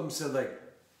both of them said, like,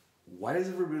 why does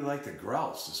everybody like the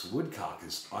grouse? This woodcock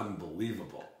is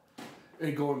unbelievable.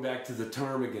 And going back to the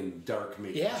ptarmigan dark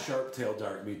meat, the sharp-tailed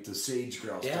dark meat, the sage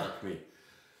grouse dark meat.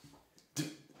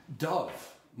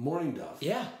 Dove, mourning dove.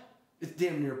 Yeah. It's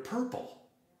damn near purple.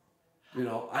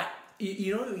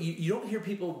 You don't hear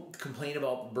people complain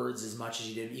about birds as much as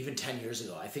you did even 10 years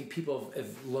ago. I think people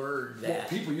have learned that. Well,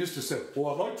 people used to say,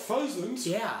 well, I like pheasants.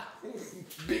 Yeah.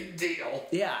 Big deal.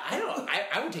 Yeah,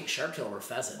 I would take sharp-tail over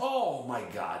pheasant. Oh, my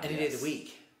God. Any day of the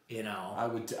week,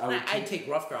 I'd take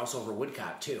rough grouse over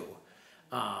woodcock, too.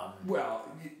 Well,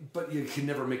 but you can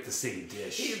never make the same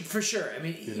dish. For sure. I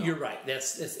mean, you're right.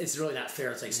 It's really not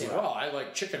fair. It's like saying, well, I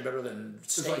like chicken better than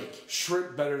steak. It's like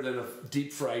shrimp better than a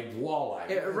deep fried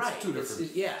walleye. Right. It's 2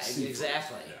 different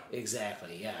exactly. Yeah.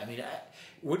 Exactly. Yeah. I mean,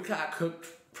 woodcock cooked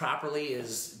properly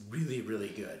is really, really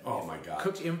good. Oh my God.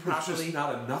 Cooked improperly. There's just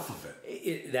not enough of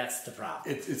it. That's the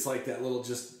problem. It's like that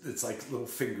it's like little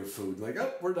finger food. Like,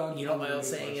 oh, we're done. You know what my old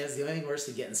saying is? The only thing worse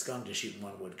than getting skunked is shooting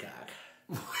one woodcock.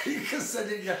 Because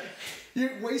then you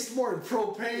waste more in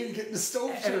propane getting the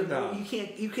stove turned down. You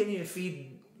can't even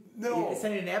feed. No, it's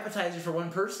not even an appetizer for one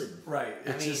person. Right.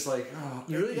 It's just like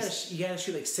you really gotta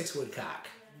shoot like 6 woodcock.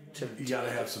 You gotta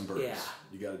have some birds. Yeah.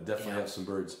 You gotta definitely have some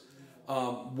birds.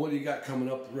 What do you got coming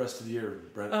up the rest of the year,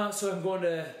 Brent? So I'm going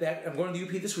to the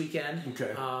UP this weekend.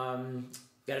 Okay.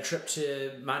 Got a trip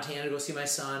to Montana to go see my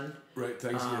son. Right,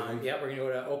 Thanksgiving. We're going to go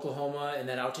to Oklahoma and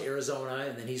then out to Arizona,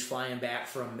 and then he's flying back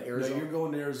from Arizona. Now, you're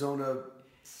going to Arizona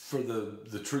for the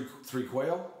three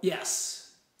quail? Yes.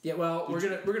 Yeah, well, we're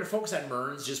gonna focus on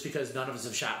Merns just because none of us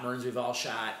have shot Merns. We've all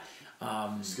shot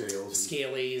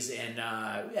Scalies, and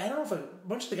I don't know if a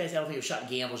bunch of the guys I don't think have shot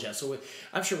Gambles yet. So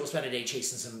I'm sure we'll spend a day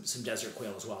chasing some desert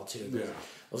quail as well too. Yeah.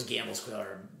 Those Gambles quail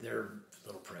they're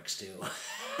little pricks too.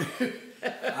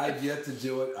 I've yet to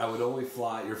do it. I would only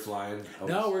fly. You're flying.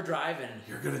 No, we're driving.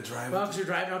 You're gonna drive. Well, because we're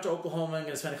driving out to Oklahoma and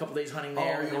going to spend a couple days hunting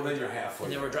there. Oh, then you're halfway.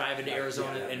 And then we're driving to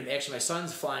Arizona. And actually, my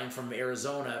son's flying from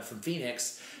Arizona, from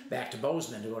Phoenix, back to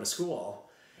Bozeman to go to school.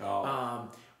 Oh.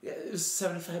 It was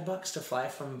 $75 to fly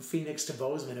from Phoenix to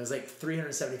Bozeman. It was like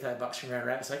 $375 from Grand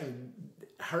Rapids. So I can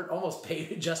almost pay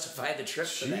to justify the trip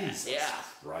for that. Yeah.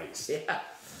 Christ. Yeah.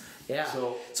 Yeah.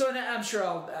 So I'm sure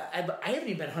I haven't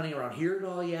even been hunting around here at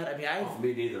all yet. I mean,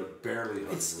 me neither. Barely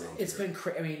hunting around. It's been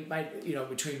crazy. I mean,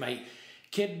 between my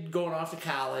kid going off to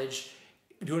college,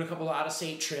 doing a couple of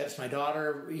out-of-state trips. My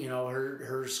daughter,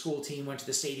 her school team went to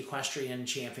the state equestrian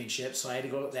championship, so I had to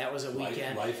go. That was a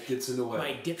weekend. Life gets in the way.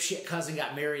 My dipshit cousin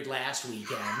got married last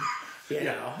weekend.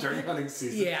 During hunting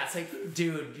season. Yeah, it's like,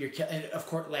 dude, and of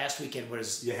course, last weekend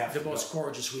was the most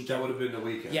gorgeous weekend. That would have been the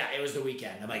weekend. Yeah, it was the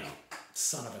weekend. I'm like,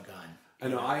 son of a gun. I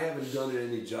know I haven't done it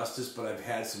any justice, but I've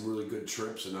had some really good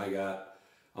trips, and I'm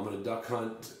going to duck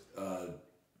hunt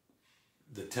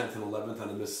the 10th and 11th on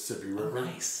the Mississippi River. Oh,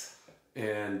 nice.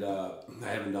 And I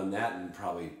haven't done that in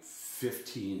probably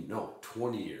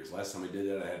 20 years. Last time I did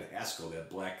that, I had Haskell, that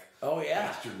black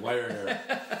bastard wire hair.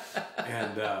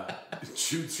 And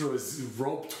chewed through his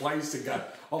rope twice and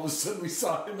all of a sudden we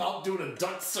saw him out doing a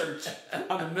duck search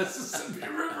on the Mississippi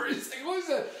River. He's like, what is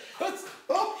that?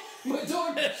 My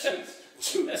dog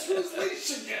chewed through his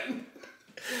leash again.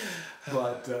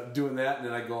 But doing that, and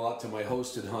then I go out to my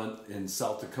hosted hunt in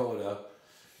South Dakota.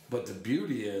 But the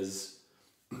beauty is,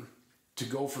 to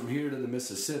go from here to the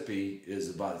Mississippi is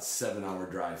about a 7-hour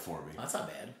drive for me. That's not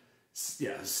bad.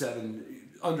 Yeah,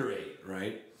 under 8,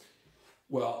 right?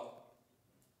 Well,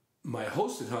 my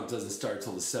hosted hunt doesn't start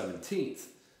till the 17th,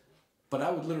 but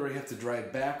I would literally have to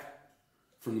drive back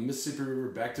from the Mississippi River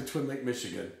back to Twin Lake,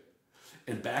 Michigan,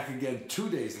 and back again 2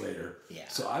 days later. Yeah.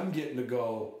 So I'm going to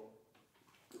go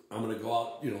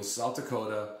out, South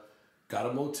Dakota, got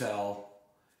a motel,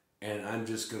 and I'm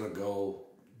just going to go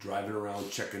driving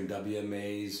around checking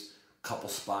WMAs, couple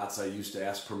spots I used to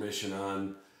ask permission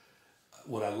on.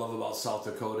 What I love about South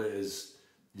Dakota is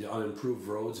the unimproved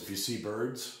roads. If you see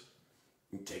birds,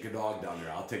 you take a dog down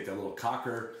there. I'll take that little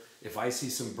cocker. If I see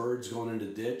some birds going into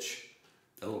the ditch,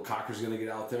 that little cocker's going to get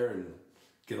out there and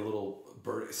get a little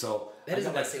bird. So that is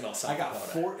the best thing about South Dakota. I got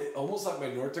 4, almost like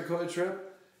my North Dakota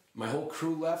trip. My whole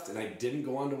crew left, and I didn't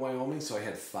go on to Wyoming, so I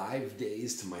had 5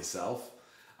 days to myself.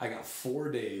 I got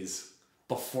 4 days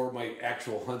before my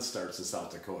actual hunt starts in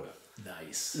South Dakota.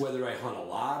 Nice. Whether I hunt a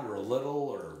lot or a little,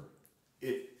 or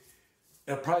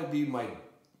it'll probably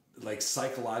be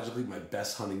psychologically my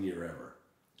best hunting year ever.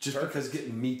 Just because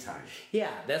getting me time. Yeah,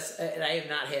 and I have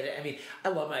not had it. I mean,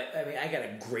 I got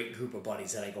a great group of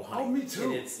buddies that I go hunting. Oh, me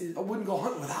too. I wouldn't go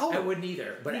hunting without them. I wouldn't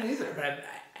either. But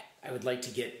I would like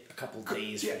to get a couple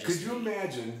days. Yeah, could you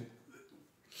imagine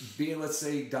being, let's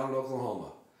say, down in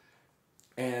Oklahoma,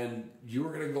 and you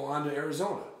were going to go on to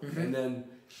Arizona, and then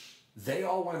they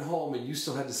all went home, and you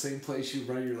still had the same place you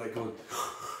run. You're like going,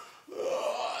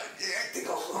 I think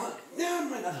I'll hunt. Yeah, I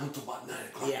might not hunt till about 9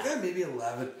 o'clock. Yeah, maybe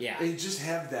 11. Yeah, and you just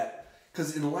have that,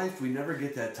 because in life we never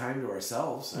get that time to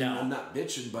ourselves. No. I'm not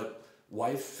bitching, but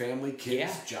wife, family,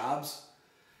 kids, jobs,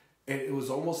 and it was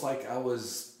almost like I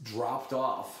was dropped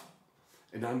off.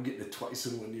 And I'm getting it twice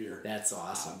in 1 year. That's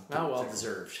awesome. Well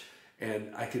deserved.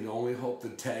 And I can only hope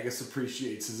that Tagus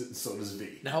appreciates it, and so does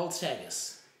V. Now, how old's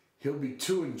Tagus? He'll be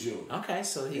 2 in June. Okay,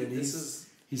 so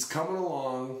he's coming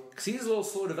along. Because he was a little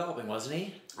slow developing, wasn't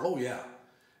he? Oh yeah.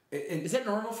 And is that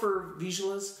normal for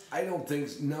Vigilas? I don't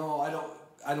think. No,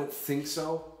 I don't think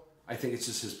so. I think it's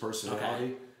just his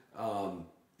personality. Okay.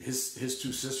 His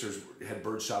 2 sisters had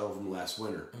birds shot over him last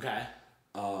winter. Okay.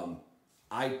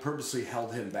 I purposely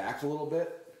held him back a little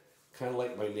bit, kind of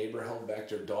like my neighbor held back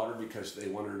their daughter because they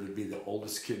wanted her to be the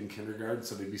oldest kid in kindergarten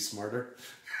so they'd be smarter.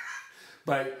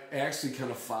 But I actually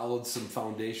kind of followed some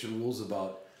foundation rules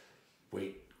about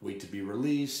wait to be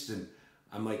released. And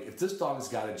I'm like, if this dog's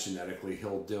got it genetically,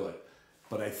 he'll do it.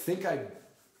 But I think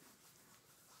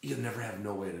you'll never have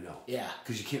no way to know. Yeah.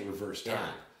 Because you can't reverse time.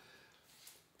 Yeah.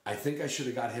 I think I should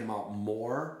have got him out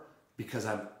more because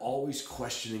I'm always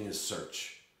questioning his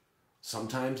search.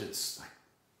 Sometimes it's like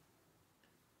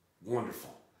wonderful.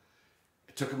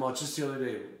 I took him out just the other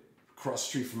day across the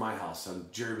street from my house on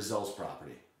Jerry Bazell's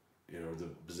property. You know, the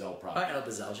Bazell property. I know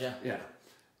Bazell's, yeah. Yeah.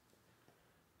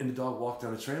 And the dog walked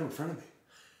down the trail in front of me.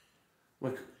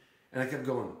 Like, and I kept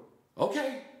going,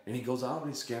 okay. And he goes out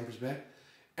and he scampers back.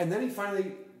 And then he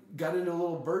finally got into a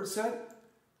little bird scent.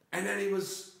 And then he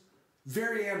was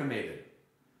very animated.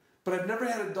 But I've never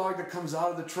had a dog that comes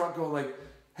out of the truck going like,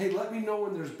 hey, let me know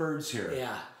when there's birds here.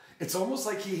 Yeah. It's almost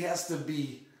like he has to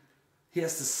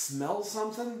smell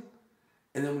something.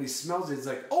 And then when he smells it, it's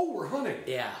like, oh, we're hunting.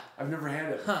 Yeah. I've never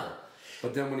had it before.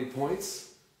 But then when he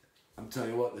points, I'm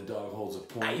telling you what, the dog holds a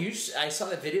point. I saw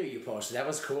that video you posted. That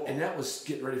was cool. And that was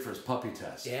getting ready for his puppy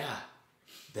test. Yeah.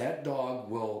 That dog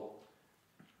will...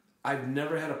 I've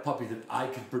never had a puppy that I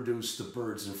could produce the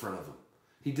birds in front of him.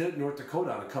 He did it in North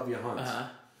Dakota on a covey of hunts.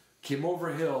 Came over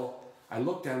a hill. I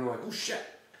looked down and I'm like, oh, shit.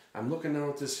 I'm looking down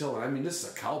at this hill. And I mean, this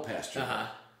is a cow pasture.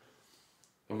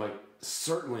 I'm like,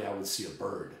 certainly I would see a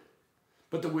bird.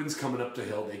 But the wind's coming up the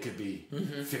hill. They could be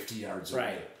 50 yards away.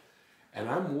 Right. And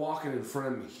I'm walking in front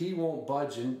of him. He won't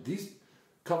budge. And these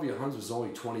covey of hunts was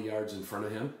only 20 yards in front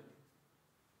of him.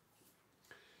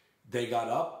 They got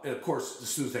up. And, of course, as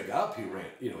soon as they got up, he ran.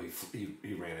 You know,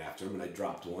 he ran after him. And I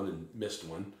dropped one and missed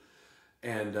one.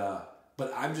 And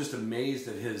but I'm just amazed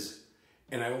at his...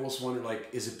 And I almost wondered, like,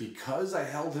 is it because I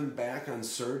held him back on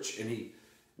search and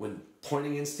when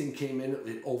pointing instinct came in,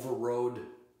 it overrode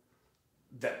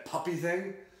that puppy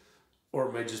thing? Or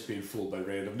am I just being fooled by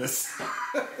randomness?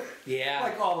 Yeah.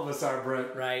 Like all of us are,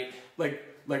 Brent. Right. Like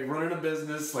running a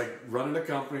business, like running a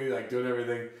company, like doing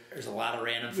everything. There's a lot of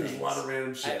random things. There's a lot of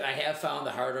random shit. I have found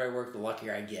the harder I work, the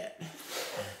luckier I get.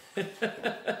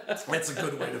 That's a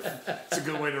good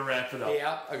way to wrap it up.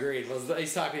 Yeah, agreed. Well,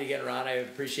 nice talking to you again, Ron. I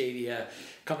appreciate you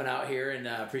coming out here and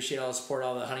appreciate all the support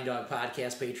all the Hunting Dog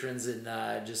Podcast patrons and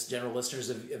just general listeners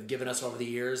have given us over the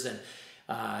years. And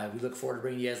we look forward to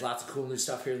bringing you guys lots of cool new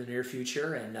stuff here in the near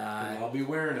future. And I'll be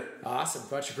wearing it. Awesome.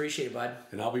 Much appreciated, bud.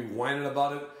 And I'll be whining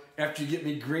about it. After you get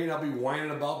me green, I'll be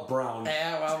whining about brown.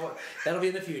 Yeah, well, that'll be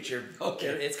in the future. Okay.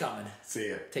 It's coming. See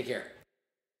ya. Take care.